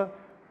forest cover,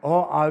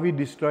 or are we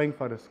destroying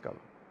forest cover?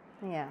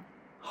 Yeah.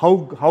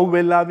 How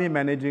well are we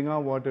managing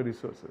our water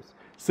resources?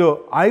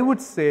 So I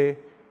would say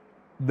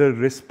the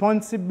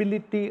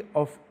responsibility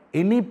of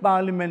any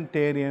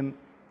parliamentarian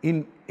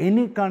in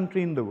any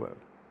country in the world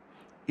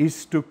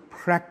is to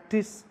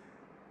practice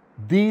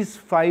these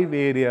 5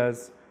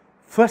 areas,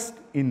 first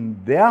in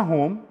their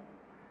home,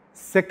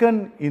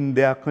 second in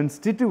their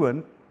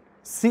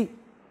constituency,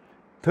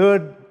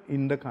 third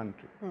in the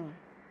country.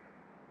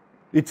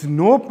 It's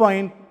no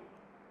point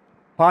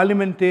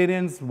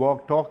parliamentarians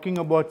talking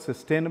about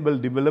sustainable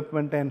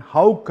development and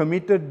how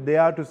committed they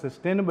are to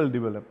sustainable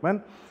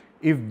development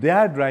if they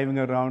are driving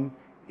around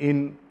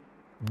in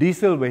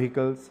diesel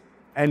vehicles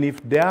and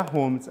if their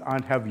homes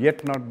have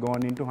yet not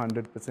gone into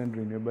 100%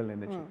 renewable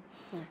energy.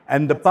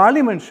 And the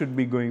parliament should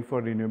be going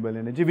for renewable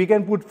energy. We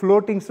can put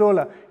floating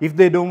solar if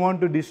they don't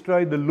want to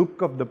destroy the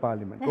look of the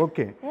parliament.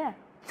 Okay. Yeah.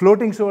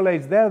 Floating solar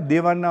is there,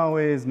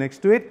 Devanna is next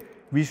to it.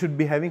 We should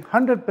be having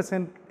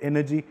 100%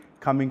 energy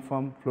coming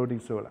from floating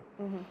solar.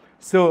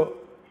 So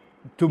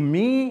to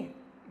me,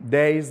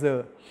 there is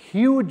a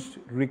huge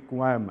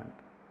requirement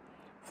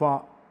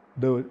for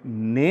the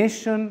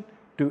nation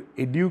to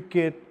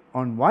educate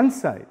on one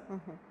side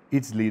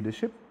its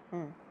leadership.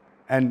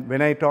 And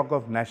when I talk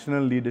of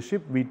national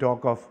leadership, we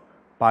talk of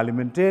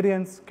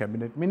parliamentarians,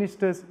 cabinet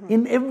ministers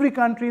in every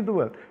country in the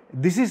world.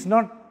 This is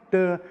not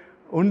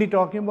only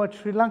talking about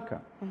Sri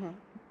Lanka.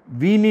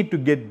 We need to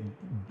get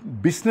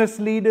business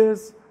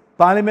leaders,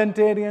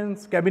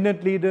 parliamentarians,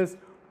 cabinet leaders,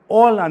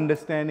 all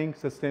understanding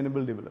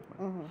sustainable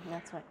development.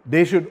 That's right.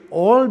 They should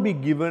all be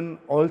given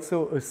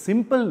also a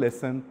simple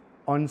lesson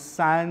on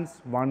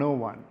Science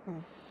 101.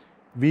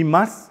 We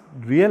must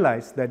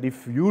realize that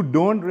if you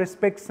don't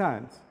respect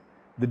science,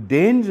 the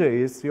danger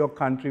is your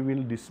country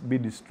will be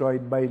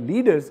destroyed by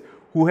leaders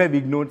who have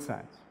ignored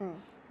science.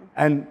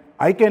 And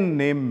I can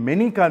name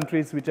many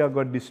countries which have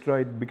got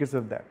destroyed because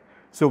of that.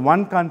 So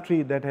one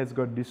country that has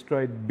got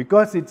destroyed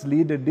because its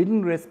leader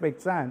didn't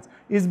respect science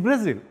is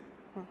Brazil.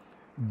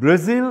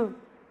 Brazil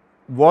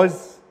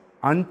was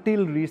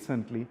until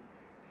recently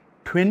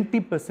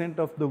 20%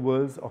 of the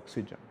world's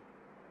oxygen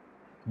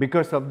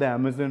because of the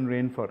Amazon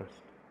rainforest.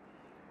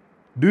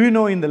 Do you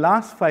know in the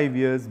last 5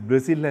 years,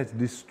 Brazil has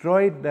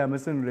destroyed the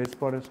Amazon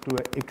rainforest to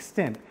an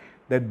extent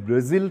that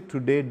Brazil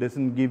today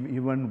doesn't give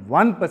even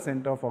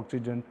 1% of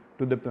oxygen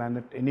to the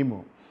planet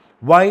anymore.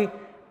 Why?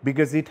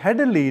 Because it had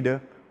a leader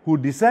who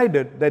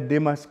decided that they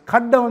must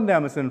cut down the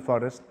Amazon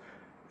forest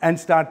and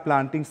start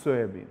planting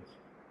soybeans.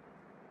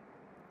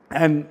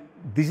 And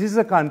this is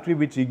a country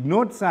which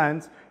ignored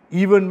science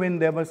even when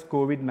there was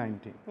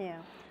COVID-19. Yeah.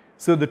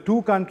 So the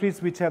 2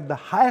 countries which have the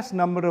highest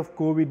number of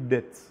COVID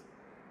deaths,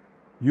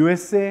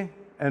 USA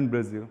and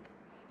Brazil,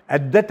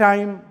 at that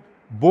time,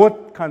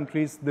 both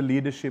countries, the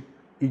leadership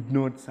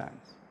ignored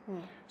science.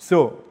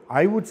 So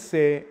I would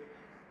say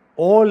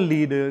all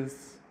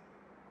leaders,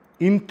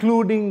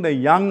 including the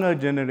younger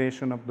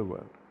generation of the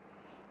world,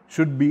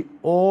 should be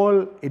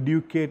all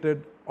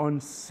educated on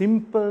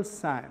simple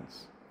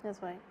science.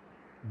 That's right.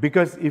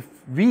 Because if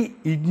we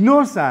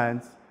ignore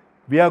science,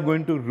 we are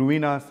going to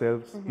ruin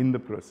ourselves in the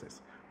process.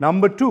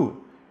 Number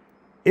 2,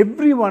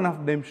 every one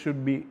of them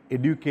should be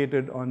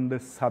educated on the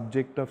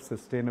subject of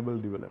sustainable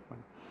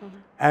development.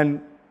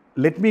 And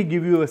let me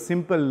give you a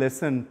simple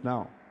lesson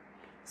now.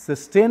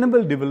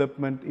 Sustainable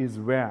development is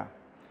where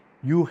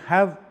you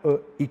have an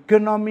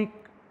economic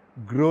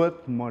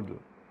growth model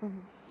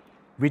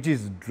which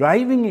is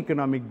driving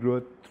economic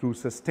growth through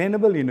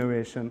sustainable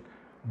innovation,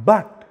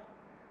 but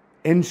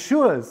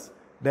ensures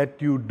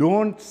that you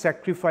don't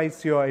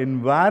sacrifice your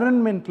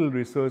environmental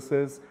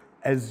resources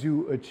as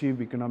you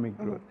achieve economic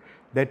growth,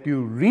 that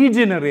you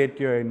regenerate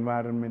your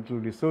environmental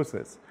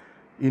resources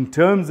in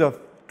terms of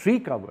tree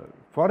cover,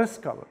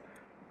 forest cover,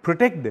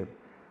 protect them.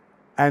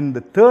 And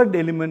the third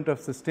element of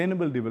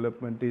sustainable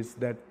development is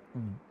that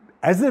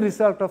as a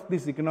result of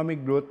this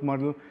economic growth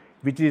model,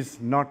 which is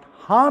not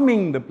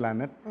harming the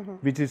planet,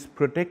 which is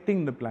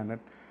protecting the planet,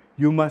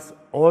 you must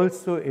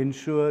also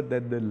ensure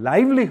that the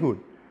livelihood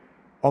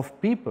of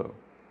people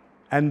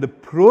and the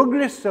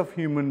progress of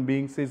human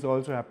beings is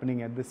also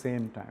happening at the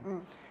same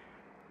time.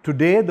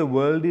 Today, the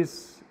world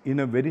is in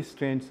a very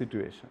strange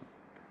situation.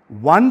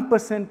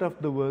 1% of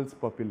the world's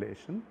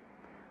population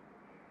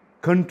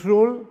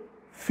control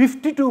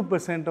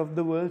 52% of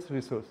the world's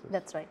resources.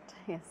 That's right,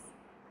 yes.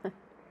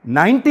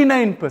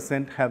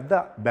 99% have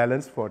the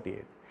balance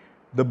 48.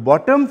 The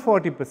bottom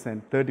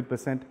 40%,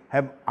 30%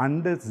 have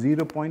under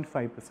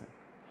 0.5%.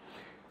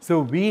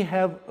 So we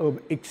have an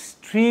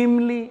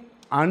extremely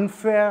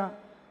unfair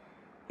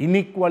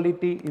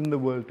inequality in the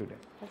world today.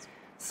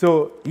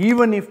 So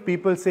even if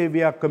people say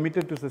we are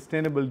committed to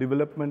sustainable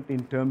development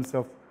in terms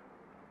of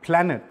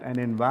planet and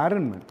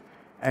environment,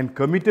 and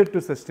committed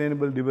to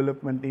sustainable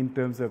development in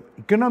terms of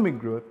economic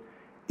growth,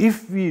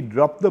 if we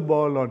drop the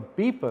ball on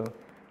people,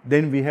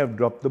 then we have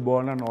dropped the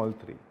ball on all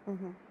three.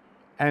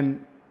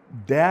 And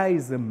there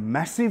is a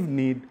massive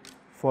need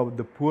for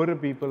the poorer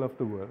people of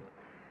the world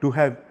to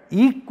have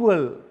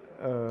equal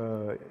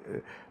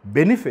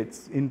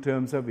benefits in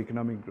terms of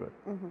economic growth.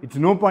 It's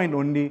no point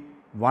only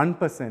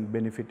 1%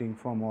 benefiting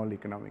from all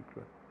economic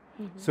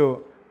growth.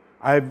 So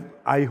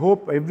I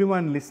hope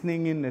everyone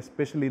listening in,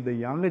 especially the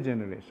younger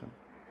generation,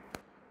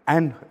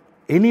 and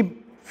any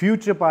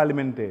future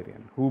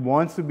parliamentarian who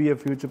wants to be a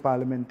future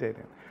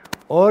parliamentarian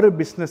or a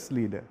business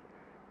leader,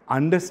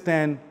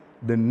 understand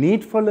the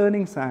need for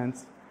learning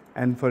science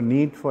and for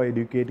need for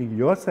educating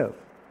yourself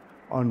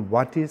on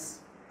what is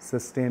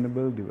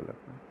sustainable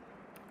development.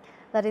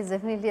 That is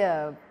definitely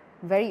a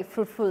very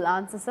fruitful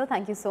answer, sir.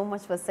 Thank you so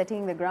much for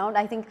setting the ground.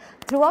 I think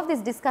throughout this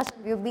discussion,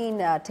 we've been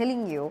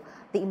telling you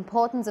the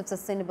importance of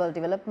sustainable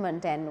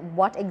development and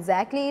what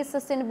exactly is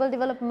sustainable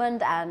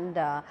development, and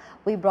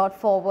we brought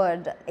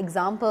forward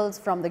examples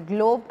from the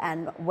globe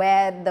and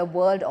where the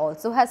world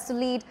also has to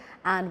lead,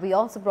 and we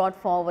also brought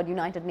forward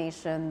United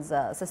Nations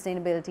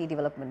Sustainability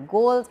Development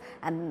Goals,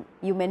 and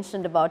you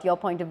mentioned about your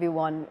point of view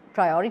on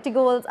priority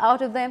goals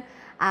out of them,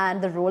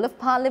 and the role of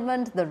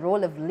Parliament, the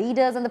role of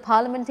leaders and the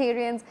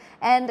parliamentarians.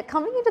 And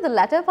coming into the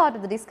latter part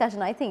of the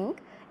discussion, I think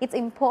it's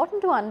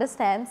important to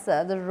understand,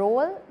 sir, the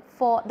role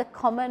for the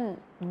common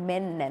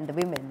men and the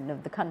women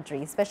of the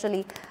country,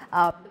 especially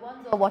the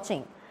ones who are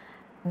watching.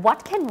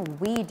 What can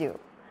we do?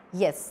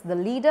 Yes, the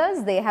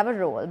leaders, they have a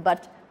role,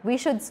 but we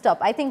should stop.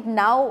 I think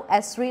now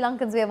as Sri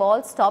Lankans, we have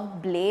all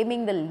stopped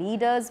blaming the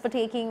leaders for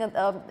taking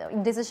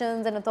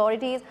decisions and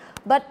authorities,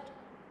 but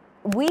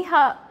we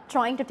are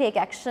trying to take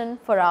action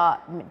for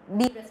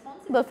be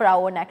responsible for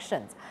our own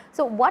actions.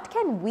 So what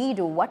can we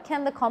do? What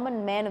can the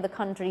common man of the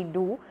country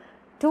do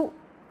to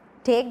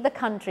take the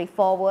country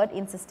forward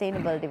in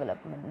sustainable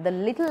development? The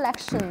little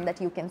action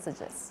that you can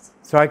suggest.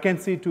 So I can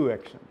see two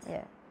actions.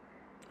 Yeah.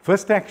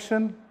 First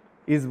action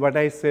is what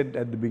I said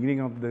at the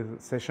beginning of the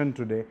session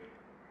today.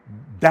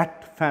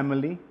 That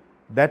family,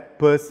 that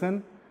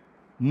person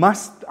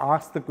must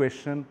ask the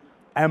question,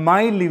 am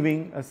I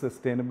living a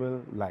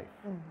sustainable life?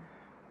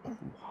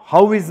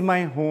 How is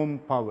my home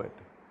powered?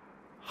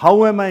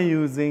 How am I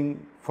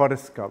using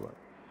forest cover?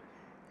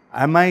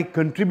 Am I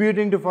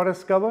contributing to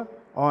forest cover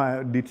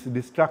or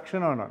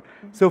destruction or not?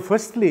 So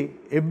firstly,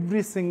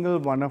 every single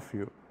one of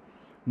you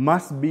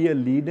must be a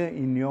leader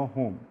in your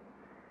home,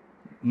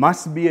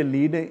 must be a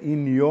leader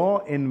in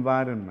your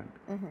environment,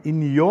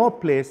 in your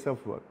place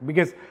of work.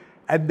 Because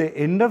at the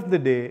end of the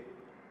day,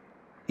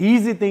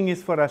 easy thing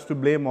is for us to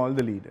blame all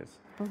the leaders.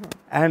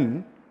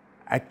 And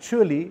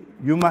actually,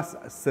 you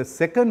must, the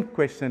second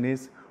question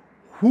is,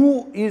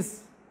 who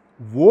is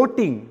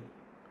voting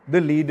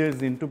the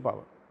leaders into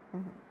power?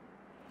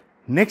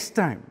 Next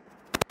time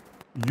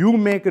you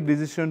make a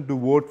decision to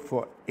vote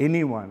for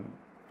anyone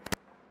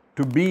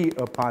to be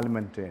a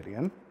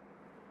parliamentarian,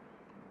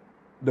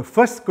 the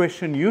first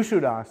question you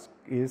should ask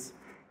is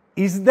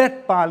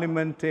that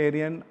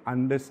parliamentarian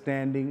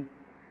understanding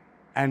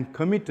and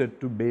committed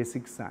to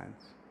basic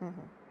science?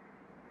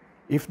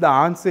 If the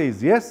answer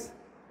is yes,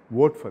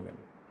 vote for them.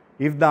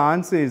 If the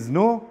answer is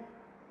no,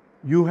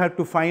 you have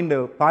to find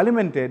a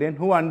parliamentarian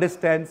who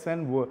understands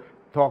and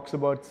talks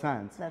about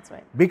science. That's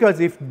right.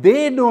 Because if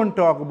they don't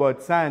talk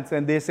about science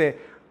and they say,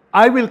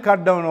 I will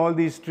cut down all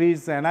these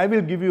trees and I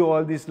will give you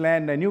all this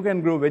land and you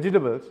can grow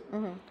vegetables,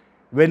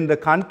 when the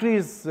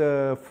country's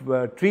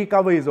tree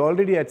cover is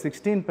already at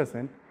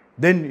 16%,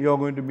 then you're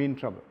going to be in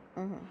trouble.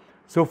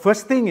 So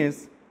first thing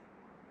is,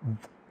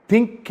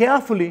 think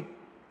carefully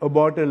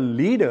about a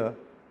leader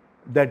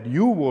that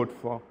you vote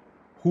for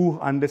who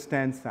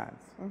understands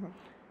science.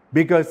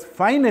 Because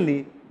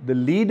finally, the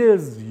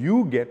leaders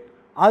you get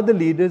are the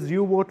leaders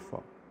you vote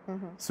for.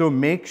 So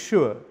make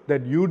sure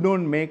that you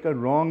don't make a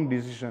wrong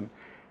decision.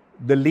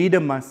 The leader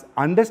must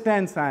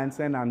understand science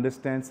and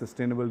understand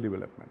sustainable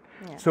development.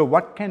 Yeah. So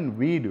what can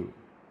we do?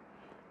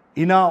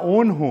 In our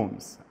own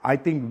homes, I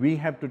think we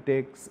have to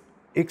take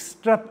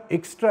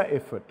extra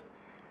effort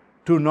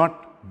to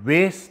not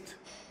waste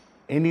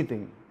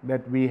anything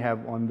that we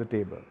have on the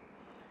table.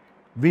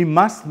 We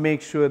must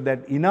make sure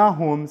that in our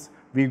homes,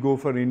 we go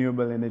for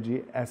renewable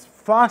energy as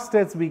fast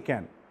as we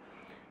can.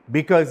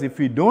 Because if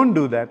we don't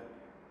do that,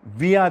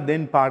 we are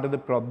then part of the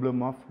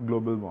problem of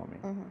global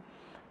warming.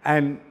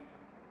 And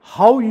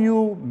how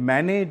you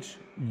manage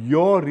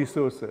your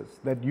resources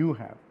that you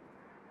have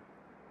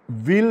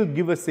will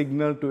give a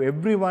signal to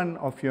every one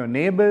of your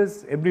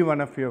neighbors, every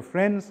one of your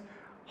friends,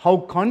 how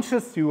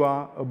conscious you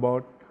are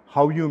about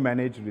how you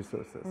manage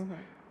resources.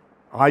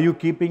 Are you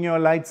keeping your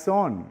lights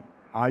on?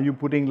 Are you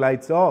putting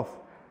lights off?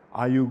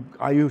 Are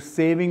you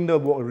saving the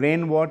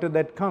rainwater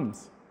that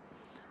comes?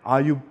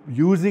 Are you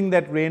using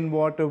that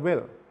rainwater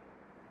well?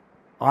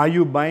 Are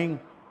you buying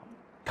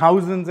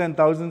thousands and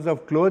thousands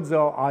of clothes,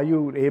 or are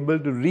you able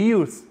to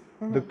reuse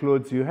the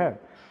clothes you have?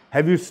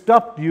 Have you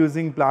stopped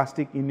using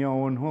plastic in your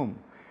own home?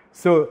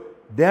 So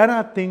there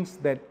are things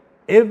that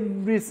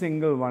every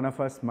single one of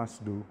us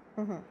must do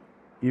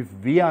if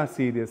we are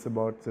serious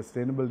about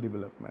sustainable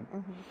development.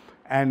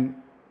 And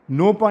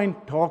no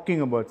point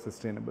talking about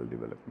sustainable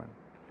development.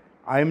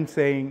 I am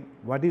saying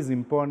what is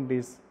important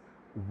is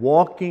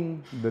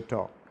walking the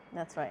talk.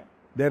 That's right.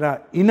 There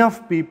are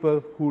enough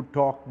people who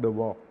talk the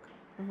walk.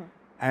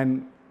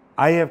 And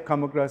I have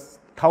come across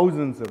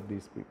thousands of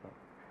these people.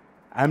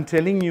 I'm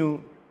telling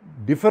you,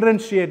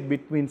 differentiate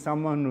between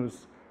someone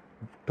who's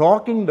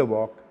talking the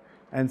walk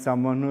and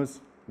someone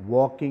who's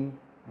walking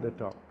the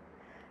talk.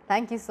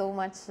 Thank you so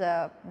much,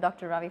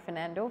 Dr. Ravi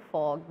Fernando,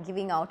 for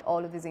giving out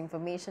all of this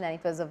information, and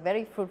it was a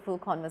very fruitful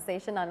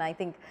conversation, and I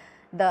think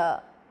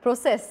the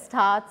process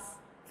starts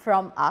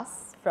from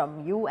us,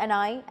 from you and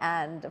I,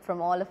 and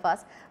from all of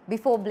us.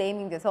 Before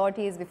blaming the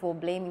authorities, before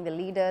blaming the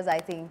leaders, I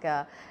think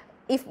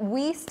if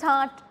we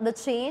start the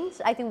change,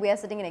 I think we are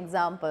setting an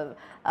example.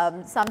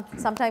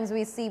 Sometimes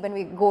we see when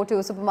we go to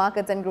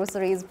supermarkets and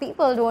groceries,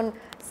 people don't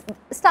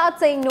start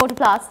saying no to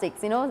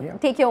plastics, you know,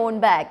 take your own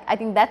bag. I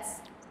think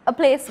that's a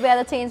place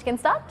where the change can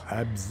start.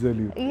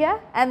 Absolutely. Yeah,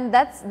 and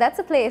that's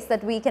a place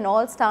that we can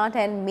all start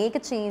and make a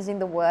change in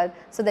the world,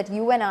 so that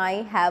you and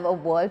I have a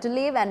world to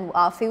live and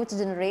our future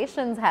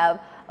generations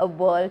have a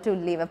world to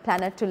live, a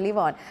planet to live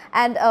on.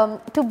 And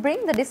to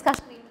bring the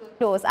discussion into a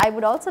close, I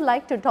would also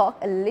like to talk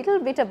a little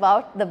bit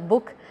about the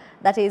book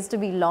that is to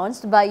be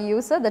launched by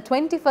you, sir, The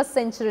 21st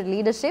Century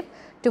Leadership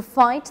to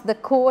Fight the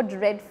Code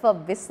Red for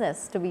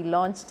Business, to be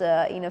launched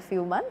in a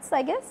few months,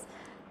 I guess.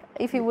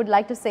 If you would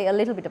like to say a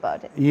little bit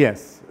about it.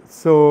 Yes.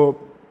 So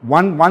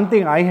one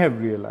thing I have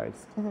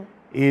realized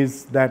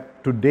is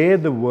that today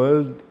the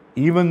world,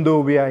 even though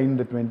we are in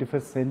the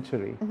 21st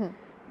century,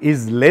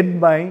 is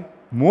led by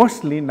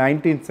mostly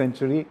 19th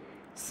century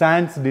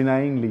science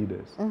denying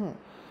leaders.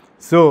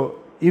 So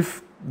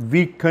if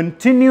we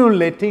continue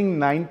letting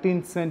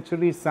 19th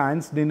century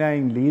science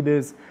denying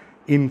leaders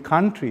in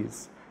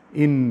countries,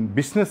 in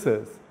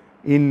businesses,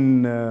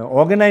 in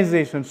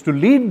organizations to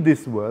lead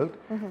this world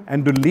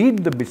and to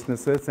lead the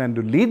businesses and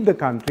to lead the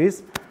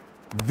countries,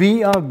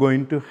 we are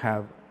going to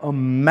have a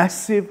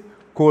massive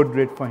code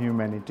red for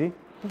humanity,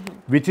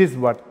 which is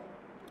what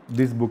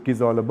this book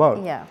is all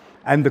about. Yeah.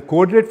 And the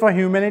code red for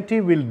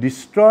humanity will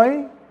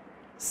destroy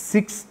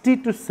 60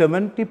 to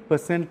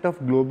 70%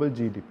 of global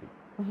GDP.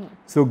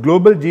 So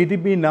global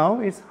GDP now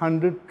is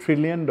 $100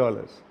 trillion.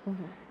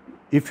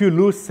 If you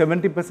lose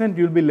 70%,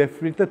 you'll be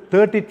left with a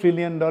 $30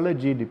 trillion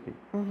GDP,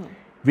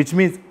 which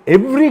means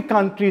every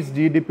country's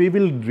GDP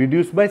will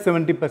reduce by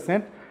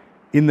 70%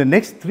 in the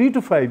next 3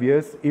 to 5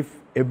 years if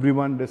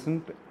everyone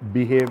doesn't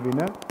behave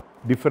in a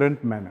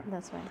different manner.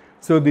 That's right.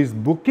 So this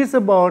book is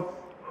about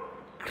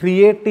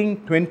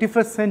creating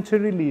 21st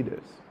century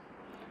leaders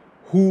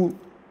who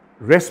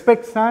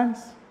respect science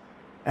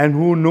and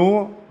who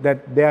know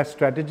that their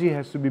strategy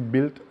has to be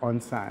built on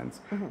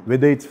science,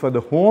 whether it's for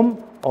the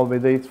home or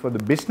whether it's for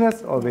the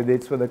business or whether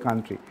it's for the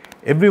country.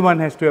 Everyone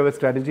has to have a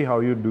strategy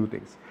how you do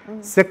things.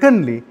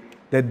 Secondly,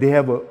 that they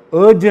have an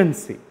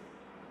urgency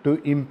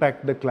to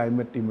impact the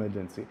climate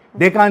emergency.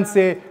 They can't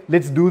say,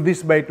 let's do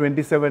this by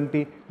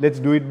 2070, let's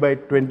do it by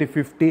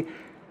 2050,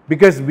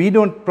 because we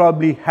don't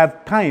probably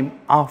have time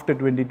after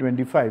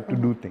 2025 to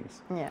do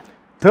things. Yeah.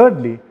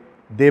 Thirdly,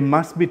 they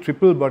must be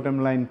triple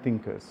bottom line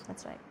thinkers.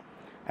 That's right.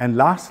 And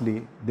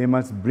lastly, they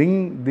must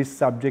bring this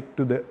subject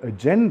to the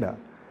agenda,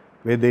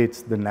 whether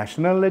it's the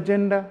national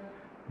agenda,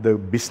 the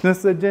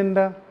business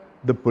agenda,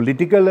 the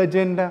political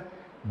agenda.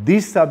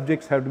 These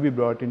subjects have to be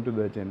brought into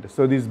the agenda.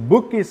 So this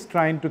book is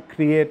trying to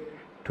create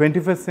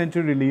 21st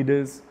century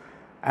leaders,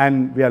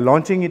 and we are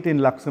launching it in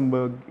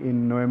Luxembourg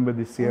in November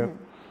this year.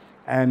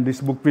 And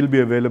this book will be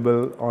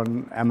available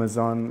on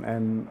Amazon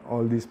and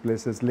all these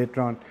places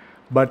later on.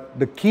 But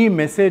the key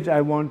message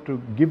I want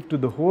to give to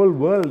the whole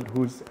world,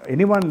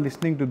 anyone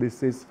listening to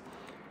this, is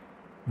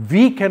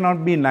we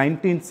cannot be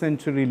 19th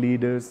century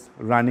leaders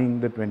running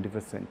the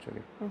 21st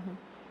century.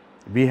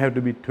 We have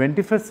to be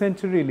 21st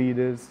century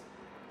leaders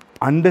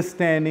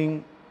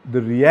understanding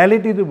the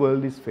reality the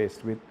world is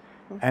faced with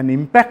and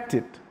impact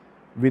it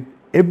with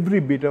every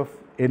bit of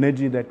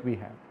energy that we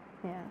have.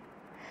 Yeah.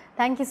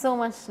 Thank you so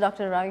much,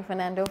 Dr. Ravi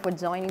Fernando, for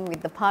joining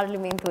with the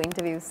Parlimenthuwa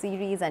interview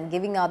series and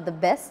giving out the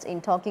best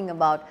in talking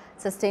about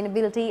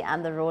sustainability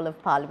and the role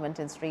of Parliament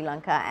in Sri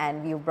Lanka.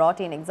 And you brought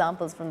in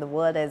examples from the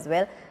world as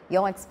well.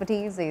 Your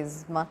expertise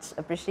is much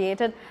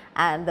appreciated,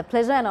 and the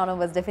pleasure and honor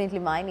was definitely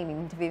mine in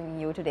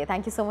interviewing you today.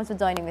 Thank you so much for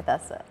joining with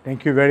us, sir.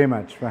 Thank you very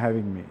much for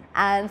having me.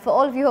 And for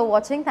all of you who are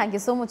watching, thank you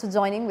so much for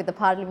joining with the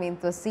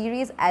Parlimenthuwa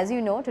series. As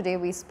you know, today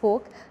we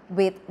spoke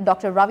with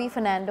Dr. Ravi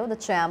Fernando, the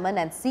Chairman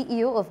and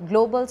CEO of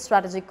Global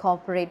Strategic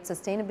Corporate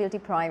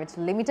Sustainability Private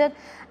Limited.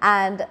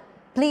 And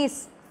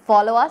please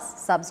follow us,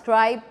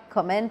 subscribe,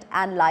 comment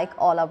and like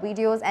all our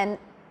videos. And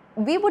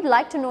we would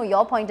like to know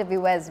your point of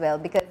view as well,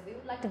 because we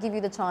would like to give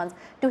you the chance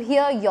to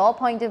hear your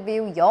point of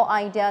view, your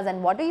ideas,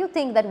 and what do you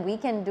think that we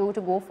can do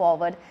to go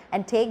forward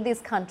and take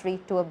this country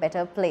to a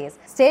better place.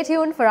 Stay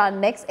tuned for our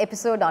next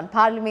episode on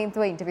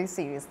Parlimenthuwa interview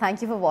series.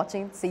 Thank you for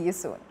watching. See you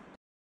soon.